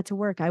first got to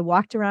work. I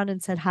walked around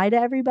and said hi to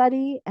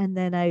everybody. And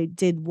then I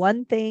did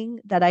one thing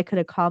that I could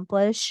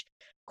accomplish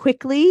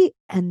quickly.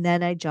 And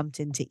then I jumped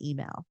into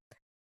email.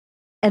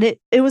 And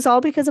it was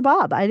all because of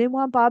Bob. I didn't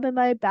want Bob in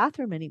my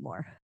bathroom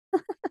anymore.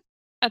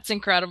 That's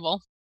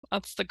incredible.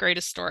 That's the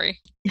greatest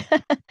story.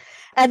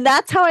 And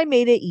that's how I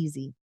made it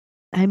easy.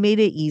 I made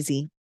it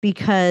easy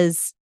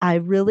because I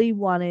really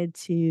wanted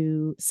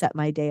to set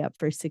my day up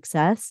for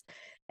success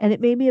and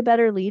it made me a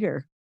better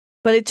leader.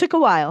 But it took a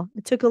while.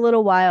 It took a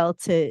little while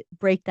to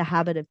break the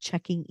habit of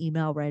checking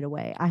email right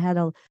away. I had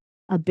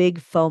a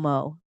big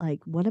FOMO. Like,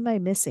 what am I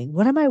missing?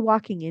 What am I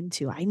walking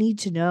into? I need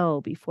to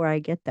know before I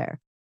get there.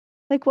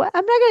 Like, what?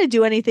 I'm not going to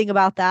do anything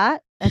about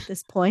that at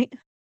this point.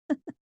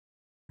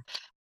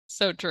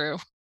 So true.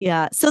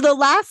 Yeah. So the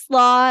last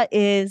law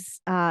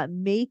is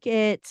make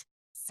it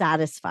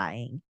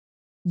satisfying,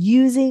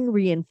 using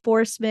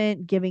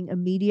reinforcement, giving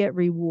immediate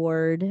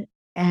reward,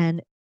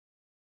 and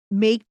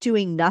make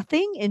doing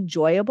nothing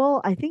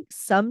enjoyable. I think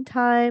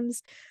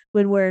sometimes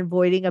when we're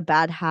avoiding a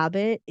bad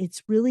habit,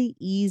 it's really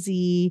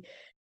easy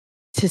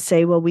to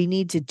say, well, we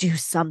need to do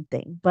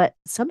something, but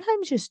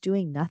sometimes just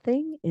doing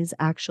nothing is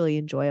actually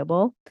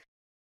enjoyable.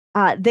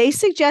 They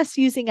suggest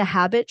using a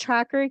habit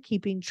tracker,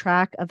 keeping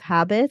track of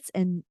habits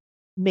and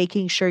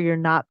making sure you're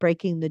not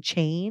breaking the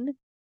chain.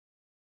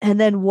 And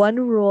then one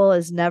rule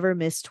is never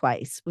miss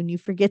twice. When you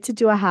forget to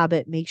do a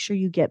habit, make sure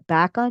you get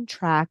back on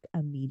track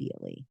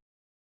immediately.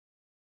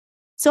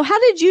 So, how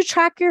did you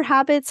track your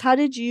habits? How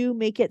did you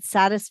make it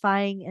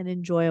satisfying and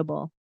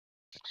enjoyable?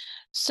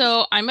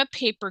 So I'm a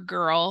paper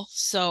girl.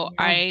 So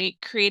Yeah. I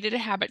created a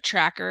habit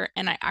tracker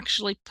and I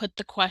actually put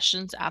the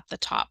questions at the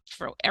top.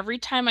 For every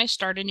time I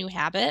start a new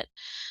habit,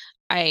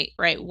 I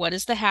write, what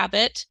is the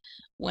habit?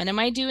 When am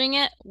I doing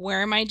it?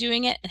 Where am I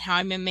doing it? And how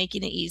am I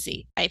making it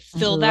easy? I I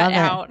fill that love it.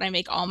 out and I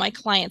make all my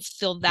clients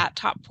fill that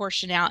top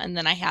portion out. And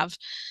then I have,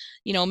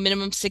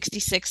 minimum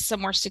 66,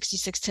 somewhere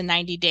 66 to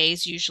 90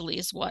 days usually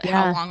is how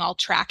Yeah. long I'll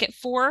track it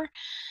for.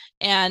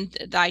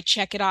 And I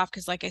check it off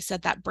because, like I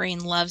said, that brain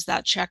loves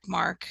that check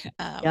mark.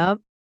 Yep.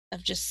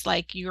 Of just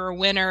like, you're a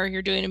winner,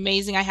 you're doing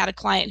amazing. I had a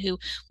client who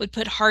would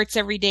put hearts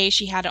every day.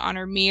 She had it on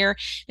her mirror.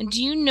 And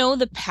do you know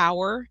the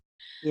power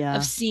of Yeah.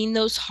 seeing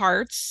those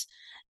hearts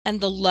and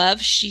the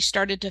love she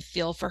started to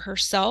feel for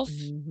herself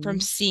from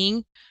Mhm.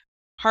 seeing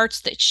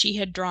hearts that she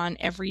had drawn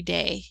every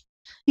day?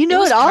 You It know,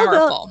 was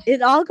powerful.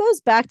 it all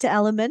goes back to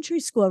elementary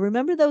school.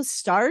 Remember those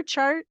star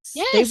charts?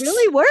 They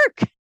really Yes,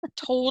 work.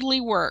 totally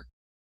work.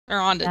 They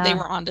Yeah.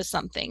 were onto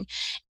something.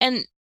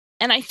 And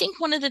and I think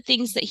one of the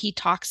things that he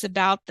talks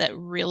about that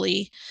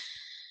really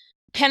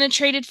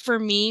penetrated for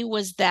me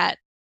was that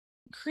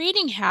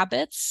creating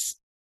habits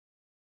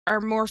are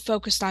more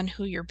focused on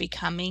who you're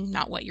becoming,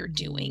 not what you're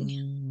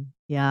doing.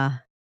 Yeah.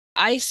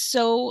 I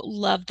so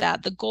love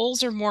that. The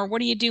goals are more,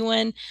 what are you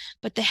doing?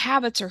 But the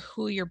habits are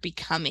who you're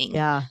becoming.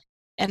 Yeah.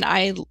 And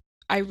I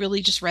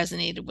really just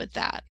resonated with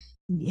that.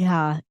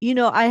 Yeah. You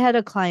know, I had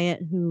a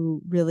client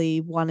who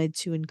really wanted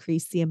to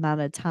increase the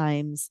amount of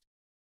times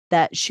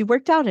that she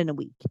worked out in a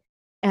week.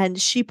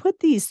 And she put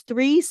these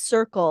 3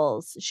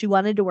 circles. She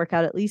wanted to work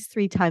out at least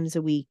 3 times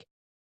a week.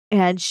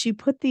 And she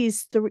put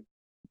these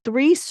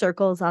 3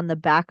 circles on the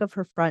back of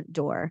her front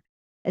door.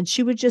 And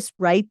she would just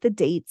write the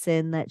dates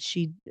in that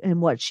she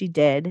and what she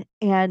did.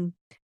 And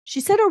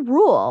she set a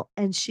rule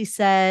and she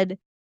said,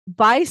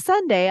 by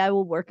Sunday, I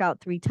will work out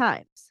 3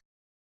 times.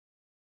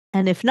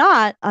 And if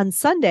not, on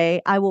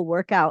Sunday, I will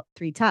work out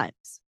 3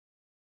 times.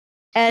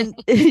 And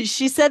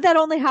she said that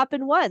only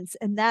happened once.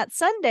 And that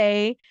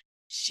Sunday,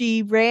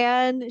 she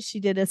ran, she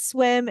did a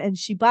swim, and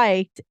she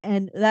biked.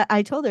 And that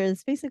I told her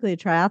it's basically a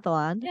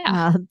triathlon.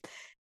 Yeah.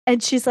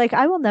 And she's like,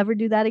 I will never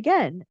do that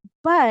again.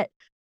 But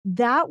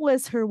that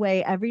was her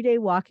way every day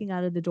walking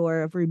out of the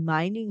door of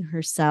reminding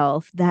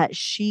herself that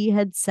she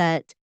had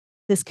set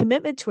this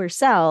commitment to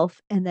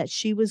herself and that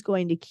she was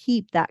going to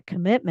keep that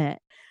commitment.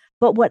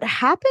 But what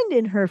happened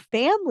in her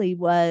family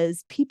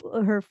was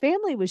her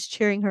family was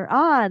cheering her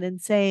on and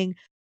saying,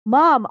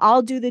 Mom,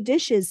 I'll do the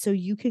dishes so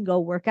you can go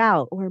work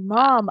out, or Wow.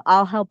 Mom,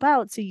 I'll help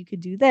out so you can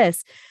do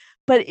this.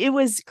 But it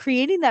was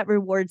creating that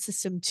reward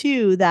system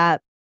too,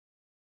 that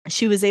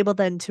she was able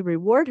then to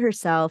reward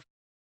herself.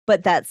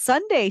 But that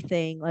Sunday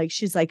thing, like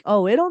she's like,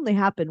 oh, it only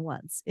happened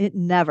once. It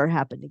never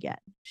happened again.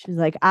 She's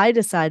like, I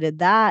decided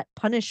that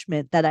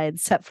punishment that I had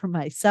set for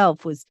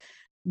myself was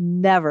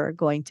never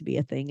going to be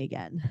a thing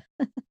again.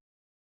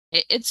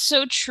 It's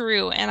so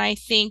true. And I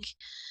think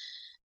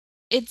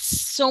it's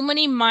so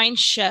many mind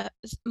shifts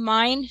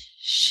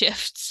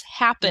Yeah.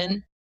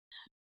 happen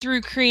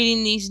through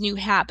creating these new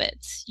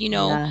habits.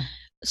 Yeah.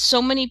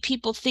 So many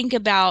people think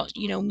about,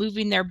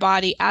 moving their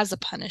body as a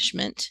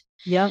punishment.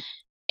 Yep.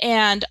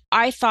 And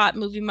I thought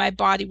moving my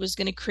body was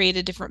going to create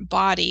a different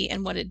body.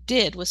 And what it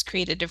did was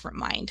create a different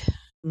mind.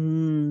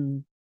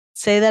 Mm.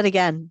 Say that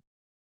again.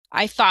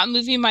 I thought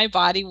moving my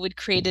body would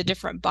create a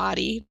different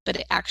body, but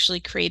it actually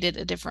created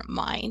a different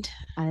mind.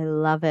 I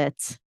love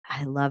it.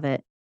 I love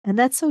it. And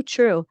that's so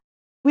true.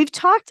 We've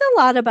talked a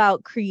lot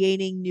about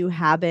creating new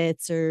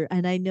habits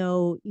and I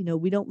know,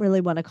 we don't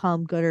really want to call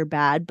them good or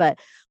bad, but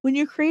when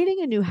you're creating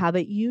a new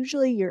habit,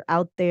 usually you're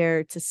out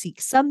there to seek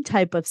some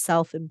type of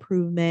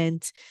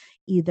self-improvement,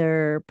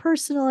 either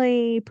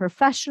personally,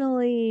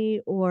 professionally,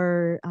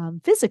 or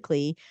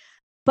physically.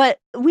 But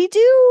we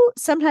do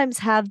sometimes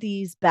have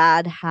these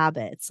bad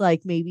habits,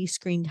 like maybe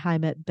screen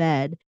time at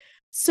bed.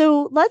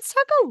 So let's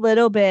talk a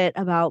little bit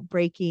about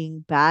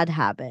breaking bad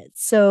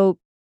habits. So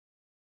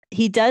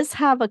he does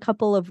have a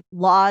couple of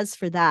laws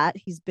for that.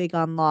 He's big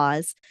on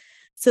laws.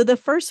 So the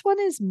first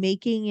one is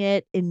making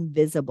it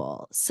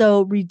invisible.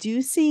 So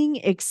reducing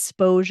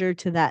exposure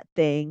to that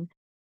thing.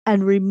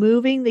 and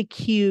removing the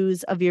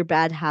cues of your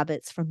bad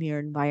habits from your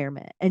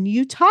environment. And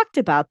you talked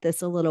about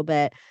this a little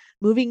bit,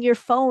 moving your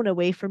phone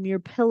away from your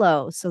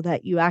pillow so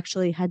that you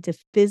actually had to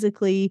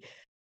physically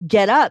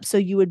get up so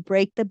you would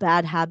break the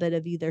bad habit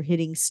of either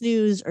hitting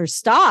snooze or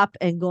stop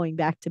and going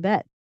back to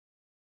bed.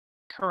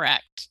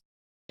 Correct.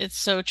 It's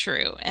so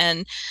true.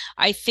 And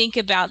I think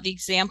about the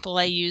example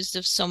I used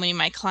of so many of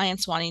my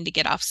clients wanting to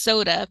get off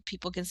soda.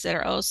 People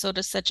consider, oh,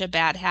 soda's such a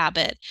bad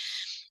habit.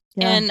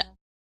 Yeah. And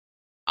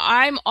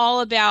I'm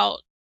all about,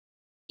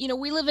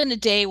 we live in a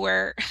day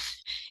where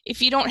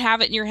if you don't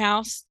have it in your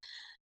house,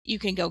 you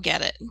can go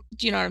get it.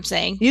 Do you know what I'm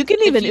saying? You can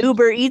If even you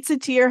Uber Eats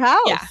it to your Yeah,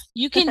 house.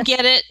 you can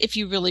get it if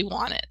you really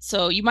want it.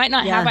 So you might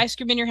not have Yeah. ice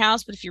cream in your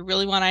house, but if you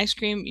really want ice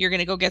cream, you're going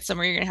to go get some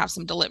or you're going to have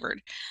some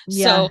delivered.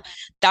 Yeah. So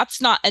that's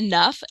not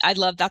enough. I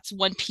love that's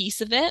one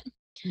piece of it.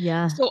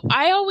 Yeah. So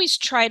I always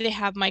try to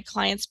have my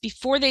clients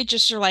before they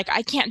just are like,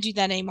 I can't do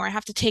that anymore. I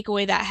have to take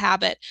away that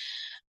habit.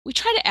 We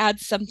try to add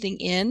something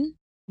in.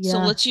 So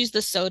Yeah. let's use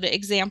the soda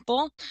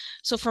example.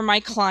 So for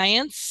my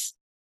clients,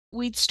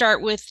 we'd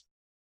start with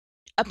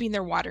upping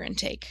their water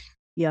intake.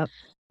 Yep.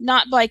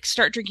 Not like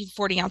start drinking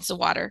 40 ounces of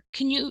water.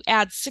 Can you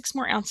add 6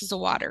 more ounces of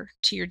water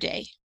to your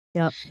day?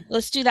 Yep.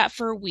 Let's do that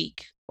for a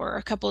week or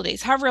a couple of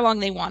days, however long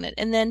they want it.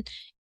 And then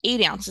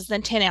 8 ounces,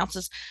 then 10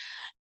 ounces.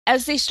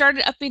 As they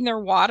started upping their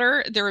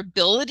water, their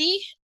ability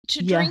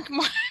to Yeah. drink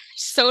more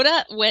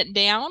soda went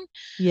down.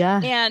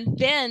 Yeah. And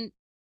then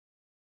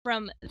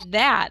from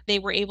that, they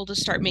were able to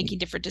start making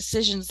different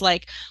decisions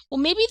like, well,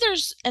 maybe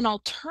there's an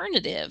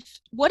alternative.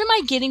 What am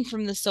I getting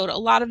from the soda? A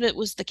lot of it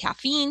was the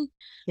caffeine,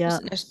 Yeah.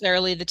 wasn't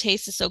necessarily the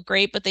taste is so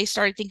great, but they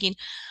started thinking,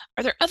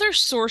 are there other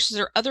sources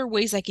or other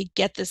ways I could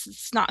get this?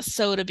 It's not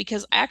soda,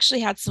 because I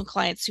actually had some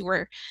clients who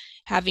were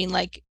having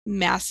like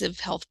massive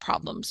health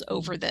problems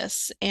over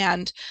this.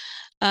 And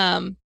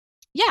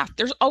yeah,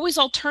 there's always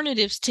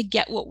alternatives to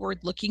get what we're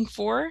looking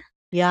for.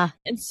 Yeah.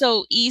 And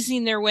so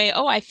easing their way,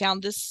 oh, I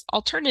found this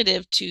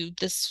alternative to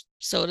this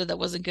soda that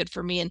wasn't good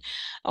for me. And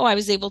oh, I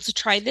was able to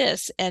try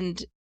this.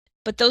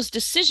 But those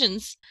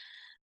decisions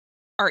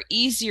are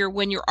easier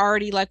when you're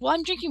already like, well,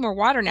 I'm drinking more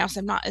water now, so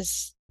I'm not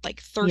as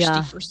like thirsty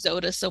Yeah. for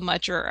soda so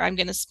much, or I'm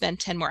going to spend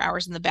 10 more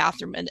hours in the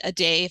bathroom a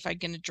day if I'm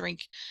going to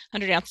drink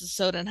 100 ounces of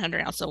soda and 100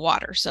 ounces of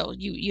water. So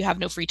you have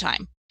no free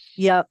time.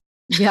 Yep.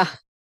 Yeah.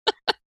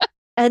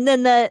 And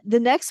then the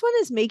next one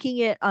is making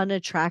it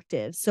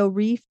unattractive. So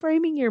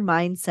reframing your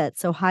mindset.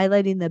 So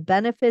highlighting the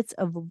benefits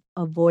of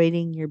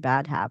avoiding your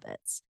bad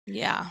habits.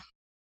 Yeah.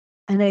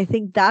 And I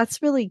think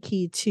that's really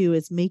key too,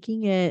 is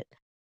making it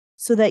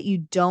so that you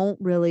don't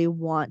really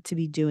want to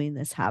be doing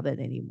this habit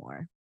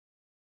anymore.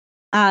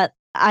 I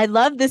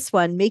love this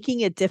one,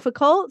 making it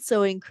difficult.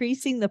 So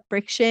increasing the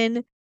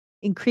friction,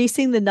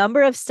 increasing the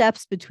number of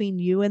steps between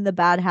you and the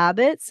bad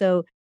habit.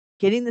 So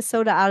getting the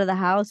soda out of the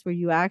house where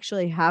you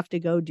actually have to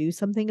go do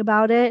something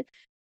about it.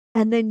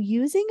 And then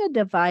using a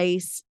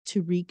device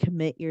to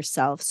recommit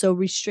yourself. So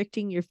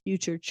restricting your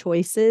future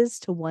choices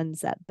to ones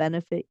that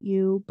benefit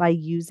you by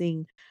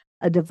using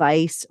a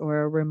device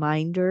or a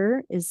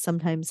reminder is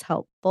sometimes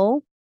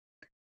helpful.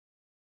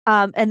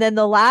 And then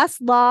the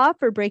last law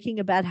for breaking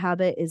a bad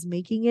habit is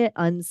making it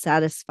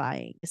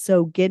unsatisfying.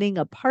 So, getting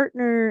a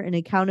partner, an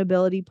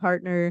accountability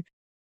partner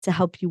to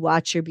help you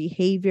watch your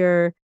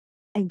behavior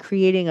and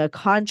creating a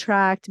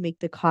contract, make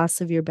the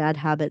costs of your bad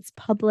habits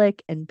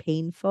public and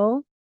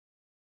painful.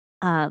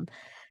 Um,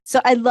 so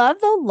I love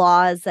the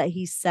laws that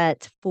he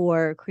set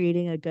for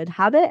creating a good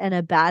habit and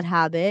a bad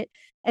habit.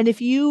 And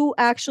if you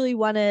actually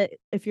want to,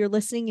 if you're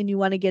listening and you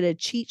want to get a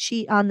cheat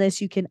sheet on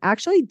this, you can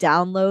actually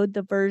download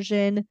the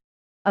version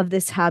of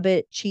this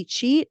habit cheat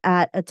sheet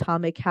at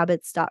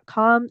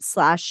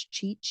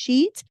atomichabits.com/cheat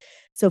sheet.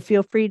 So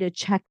feel free to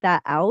check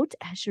that out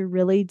as you're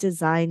really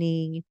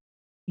designing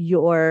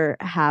your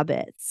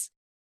habits.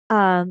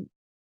 Um,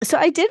 so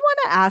I did want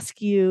to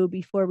ask you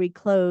before we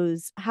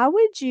close, how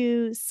would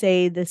you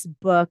say this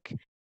book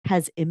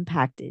has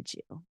impacted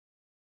you?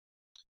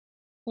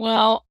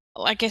 Well,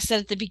 like I said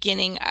at the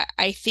beginning,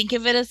 I think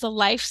of it as a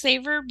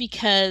lifesaver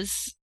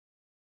because,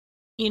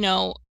 you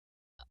know,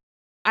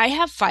 I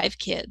have 5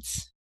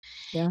 kids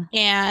Yeah,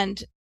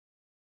 and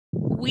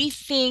we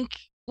think,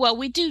 well,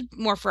 we do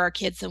more for our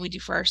kids than we do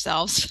for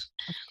ourselves.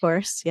 of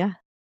course. Yeah.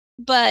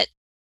 But,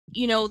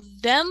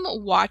 them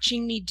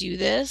watching me do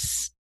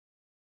this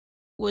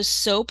was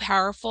so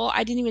powerful.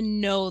 I didn't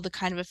even know the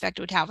kind of effect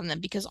it would have on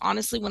them, because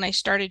honestly, when I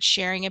started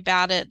sharing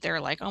about it,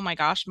 they're like, "Oh my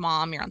gosh,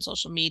 mom, you're on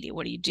social media.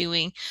 What are you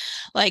doing?"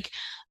 Like,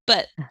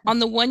 but on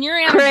the 1 year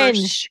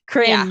anniversary,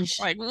 Cringe, yeah, cringe.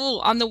 like, ooh,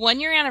 on the 1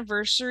 year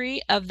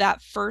anniversary of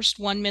that first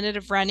 1 minute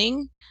of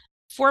running,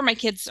 4 of my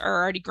kids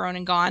are already grown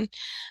and gone.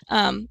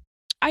 Um,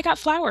 I got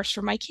flowers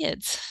from my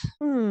kids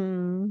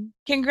Hmm.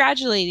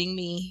 congratulating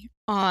me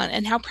on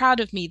and how proud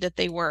of me that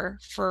they were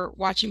for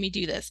watching me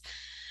do this.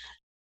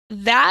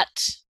 That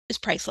is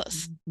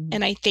priceless. Mhm.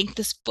 And I thank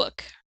this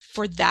book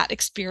for that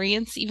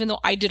experience, even though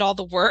I did all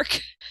the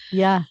work.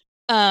 Yeah,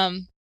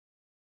 Um,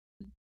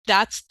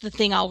 that's the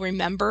thing I'll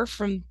remember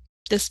from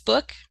this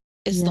book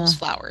is those yeah,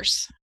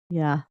 flowers.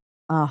 yeah.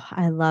 Oh,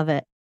 I love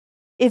it.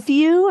 If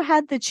you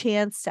had the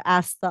chance to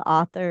ask the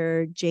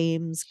author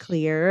James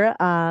Clear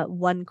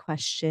one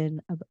question,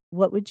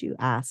 what would you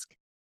ask?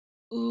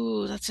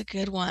 Ooh, that's a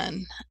good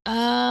one.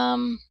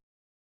 Um,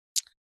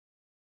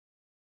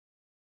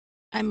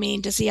 I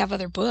mean, does he have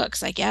other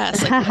books, I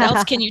guess? Like, what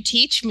else can you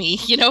teach me?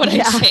 You know what I'm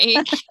Yeah,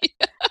 saying?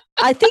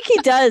 I think he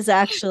does He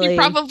actually.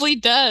 probably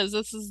does.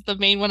 This is the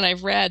main one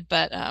I've read,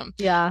 but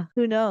Yeah,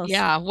 who knows?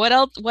 yeah, what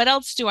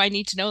else do I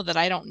need to know that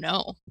I don't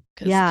know?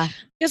 Because Yeah,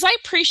 because I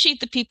appreciate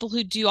the people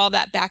who do all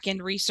that back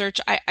end research.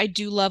 I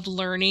do love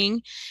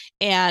learning,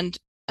 and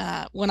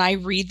when I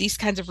read these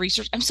kinds of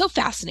research, I'm so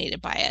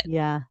fascinated by it.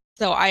 yeah,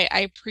 So I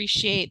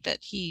appreciate that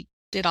he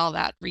did all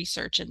that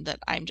research and that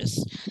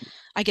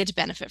I get to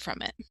benefit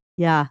from it.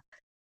 yeah.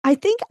 I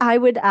think I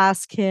would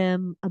ask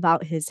him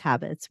about his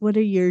habits. What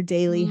are your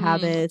daily That's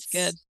habits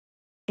good.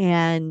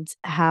 and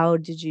how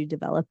did you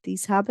develop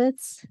these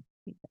habits? I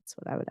think that's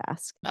what I would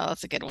ask. Oh,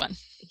 that's a good one.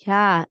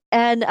 Yeah.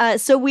 And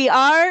so we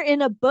are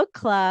in a book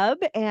club.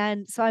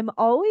 And so I'm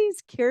always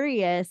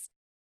curious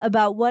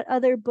about what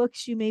other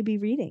books you may be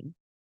reading.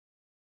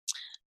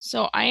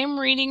 So I am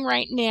reading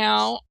right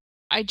now.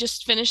 I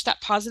just finished that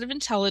Positive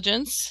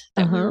Intelligence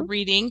Uh that we were huh.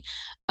 reading.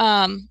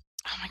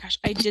 Oh my gosh,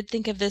 I did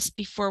think of this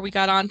before we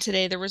got on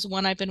today. There was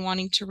one I've been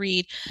wanting to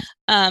read,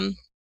 um,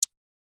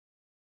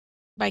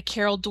 by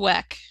Carol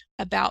Dweck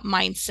about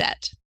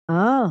mindset.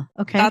 Oh,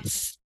 okay.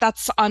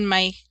 That's on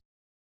my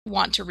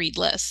want to read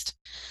list.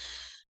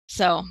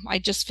 So I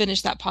just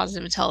finished that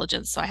Positive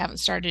Intelligence, so I haven't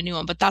started a new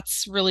one, but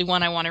that's really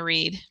one I want to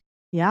read.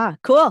 Yeah,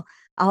 cool.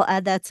 I'll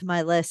add that to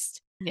my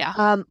list. Yeah.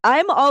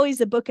 I'm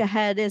always a book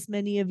ahead, as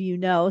many of you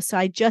know. So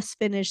I just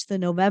finished the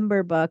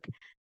November book,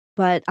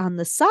 but on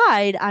the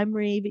side, I'm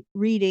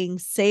reading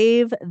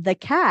Save the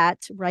Cat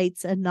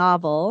writes a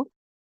novel,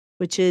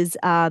 which is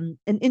an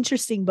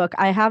interesting book.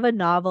 I have a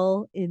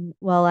novel in,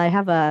 well, I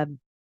have a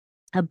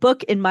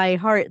book in my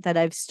heart that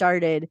I've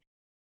started,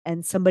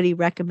 and somebody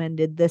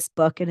recommended this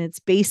book, and it's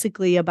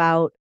basically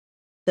about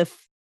the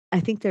I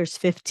think there's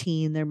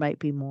 15, there might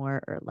be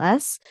more or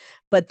less,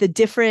 but the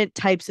different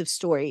types of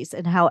stories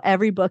and how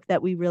every book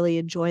that we really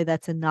enjoy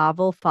that's a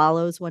novel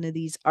follows one of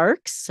these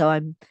arcs. So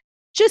I'm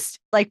just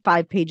like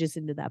 5 pages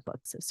into that book.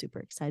 So super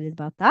excited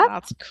about that.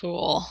 That's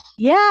cool.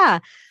 Yeah.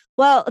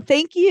 Well,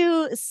 thank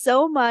you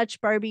so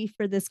much, Barbie,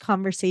 for this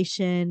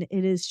conversation.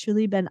 It has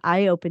truly been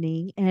eye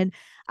opening. And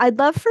I'd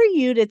love for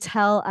you to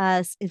tell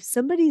us if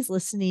somebody's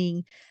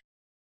listening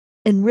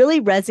and really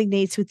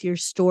resonates with your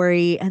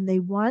story and they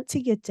want to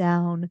get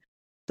down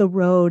the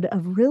road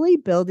of really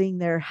building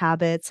their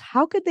habits,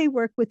 how could they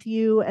work with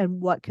you and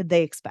what could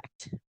they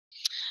expect?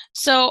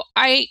 So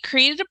I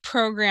created a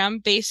program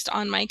based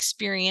on my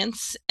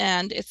experience,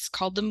 and it's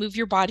called the Move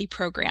Your Body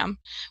program,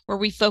 where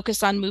we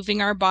focus on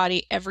moving our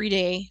body every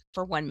day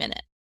for 1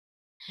 minute.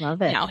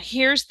 Love it. Now,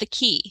 here's the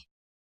key.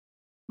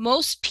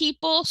 Most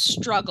people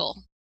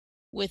struggle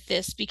with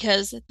this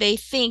because they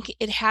think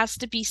it has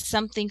to be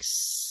something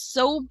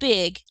so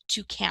big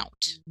to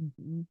count.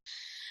 Mhm.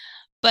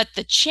 But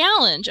the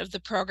challenge of the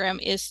program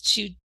is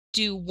to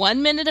do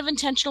 1 minute of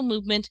intentional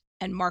movement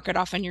and mark it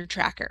off on your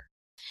tracker.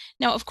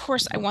 Now, of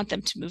course, I want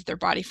them to move their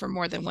body for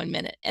more than 1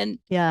 minute, and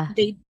Yeah.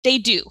 they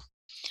do.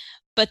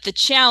 But the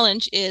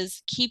challenge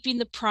is keeping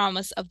the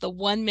promise of the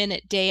 1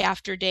 minute day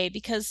after day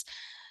because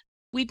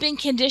we've been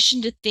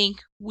conditioned to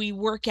think we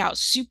work out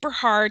super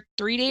hard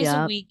 3 days a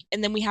Yeah. week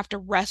and then we have to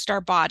rest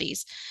our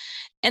bodies.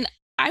 And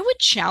I would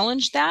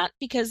challenge that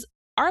because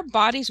our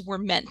bodies were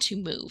meant to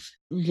move.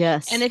 And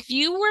Yes. if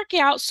you work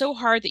out so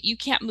hard that you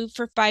can't move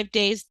for 5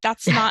 days,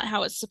 that's not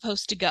how it's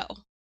supposed to go.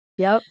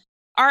 Yep.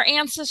 Our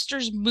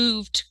ancestors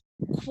moved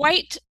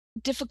quite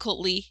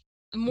difficultly,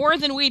 more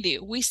than we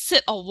do. We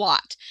sit a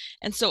lot.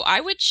 And so I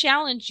would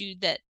challenge you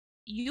that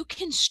you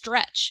can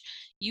stretch.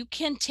 You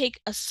can take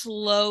a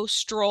slow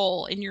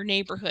stroll in your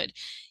neighborhood.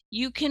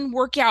 You can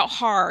work out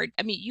hard.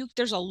 I mean,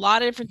 there's a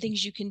lot of different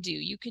things you can do.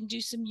 You can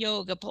do some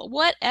yoga,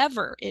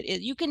 whatever it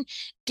is. You can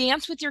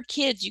dance with your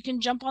kids. You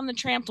can jump on the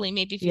trampoline.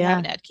 Maybe if you Yeah.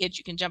 haven't had kids,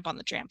 you can jump on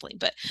the trampoline.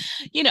 But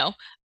you know,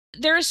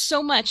 there is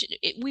so much.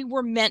 We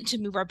were meant to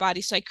move our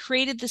body. So I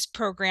created this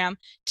program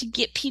to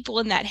get people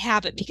in that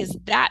habit because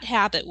that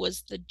habit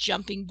was the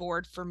jumping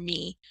board for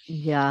me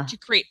Yeah. to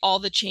create all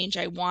the change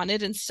I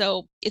wanted. And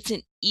so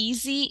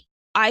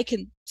I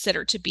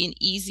consider to be an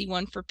easy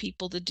one for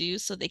people to do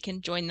so they can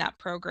join that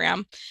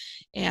program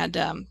and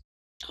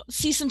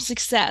see some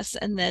success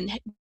and then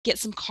get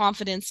some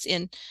confidence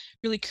in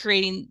really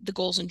creating the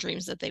goals and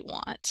dreams that they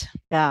want.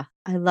 Yeah.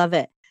 I love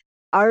it.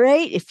 All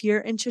right. If you're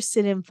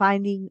interested in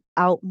finding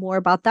out more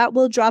about that,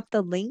 we'll drop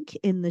the link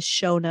in the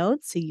show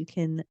notes so you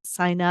can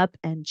sign up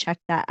and check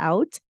that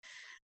out.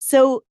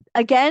 So,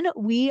 again,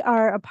 we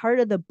are a part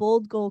of the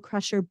Bold Goal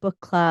Crusher Book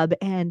Club,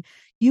 and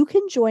you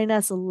can join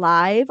us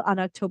live on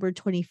October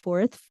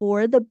 24th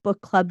for the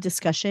book club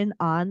discussion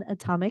on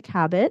atomic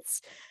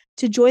habits.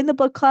 To join the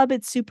book club,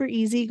 it's super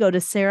easy. Go to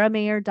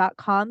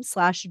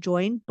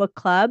sarahmayer.com/join book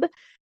club.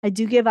 I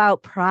do give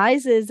out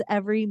prizes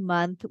every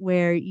month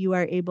where you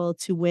are able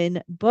to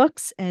win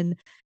books and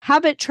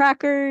habit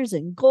trackers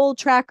and goal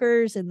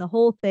trackers and the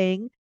whole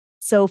thing.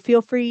 So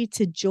feel free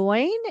to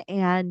join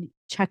and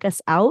check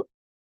us out.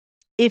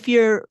 If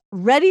you're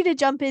ready to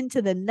jump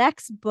into the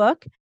next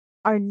book,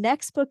 our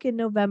next book in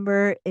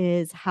November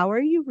is How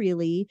Are You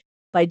Really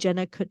by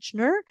Jenna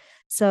Kutchner.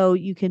 So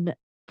you can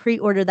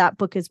pre-order that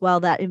book as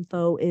well. That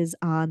info is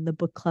on the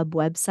book club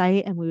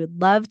website, and we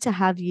would love to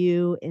have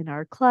you in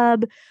our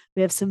club.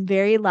 We have some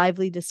very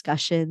lively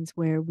discussions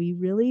where we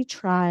really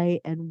try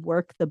and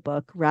work the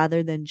book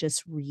rather than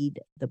just read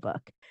the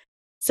book.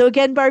 So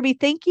again, Barbie,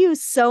 thank you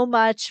so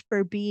much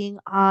for being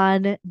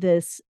on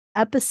this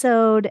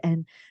episode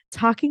and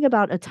talking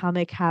about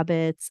Atomic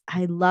Habits.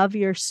 I love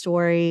your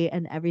story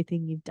and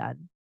everything you've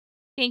done.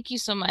 Thank you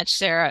so much,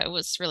 Sarah. It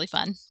was really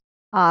fun.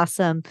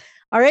 Awesome.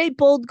 All right,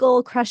 bold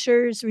goal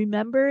crushers,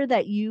 remember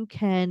that you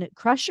can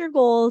crush your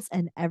goals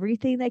and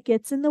everything that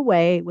gets in the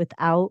way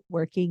without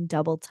working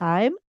double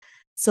time.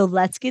 So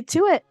let's get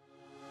to it.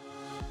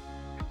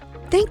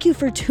 Thank you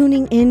for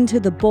tuning in to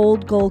the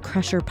Bold Goal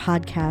Crusher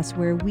podcast,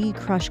 where we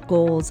crush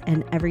goals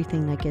and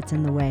everything that gets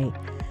in the way.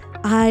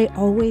 I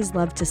always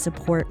love to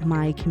support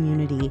my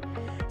community,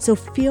 so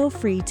feel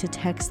free to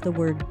text the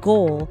word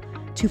goal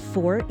to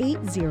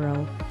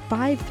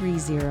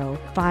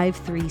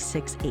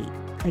 480-530-5368.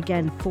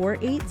 Again,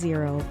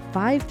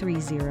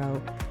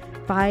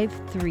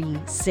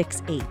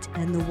 480-530-5368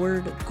 and the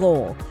word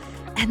goal.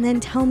 And then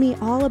tell me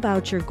all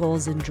about your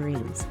goals and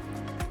dreams.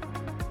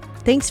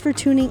 Thanks for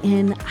tuning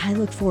in. I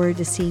look forward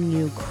to seeing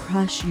you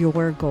crush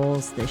your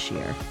goals this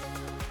year.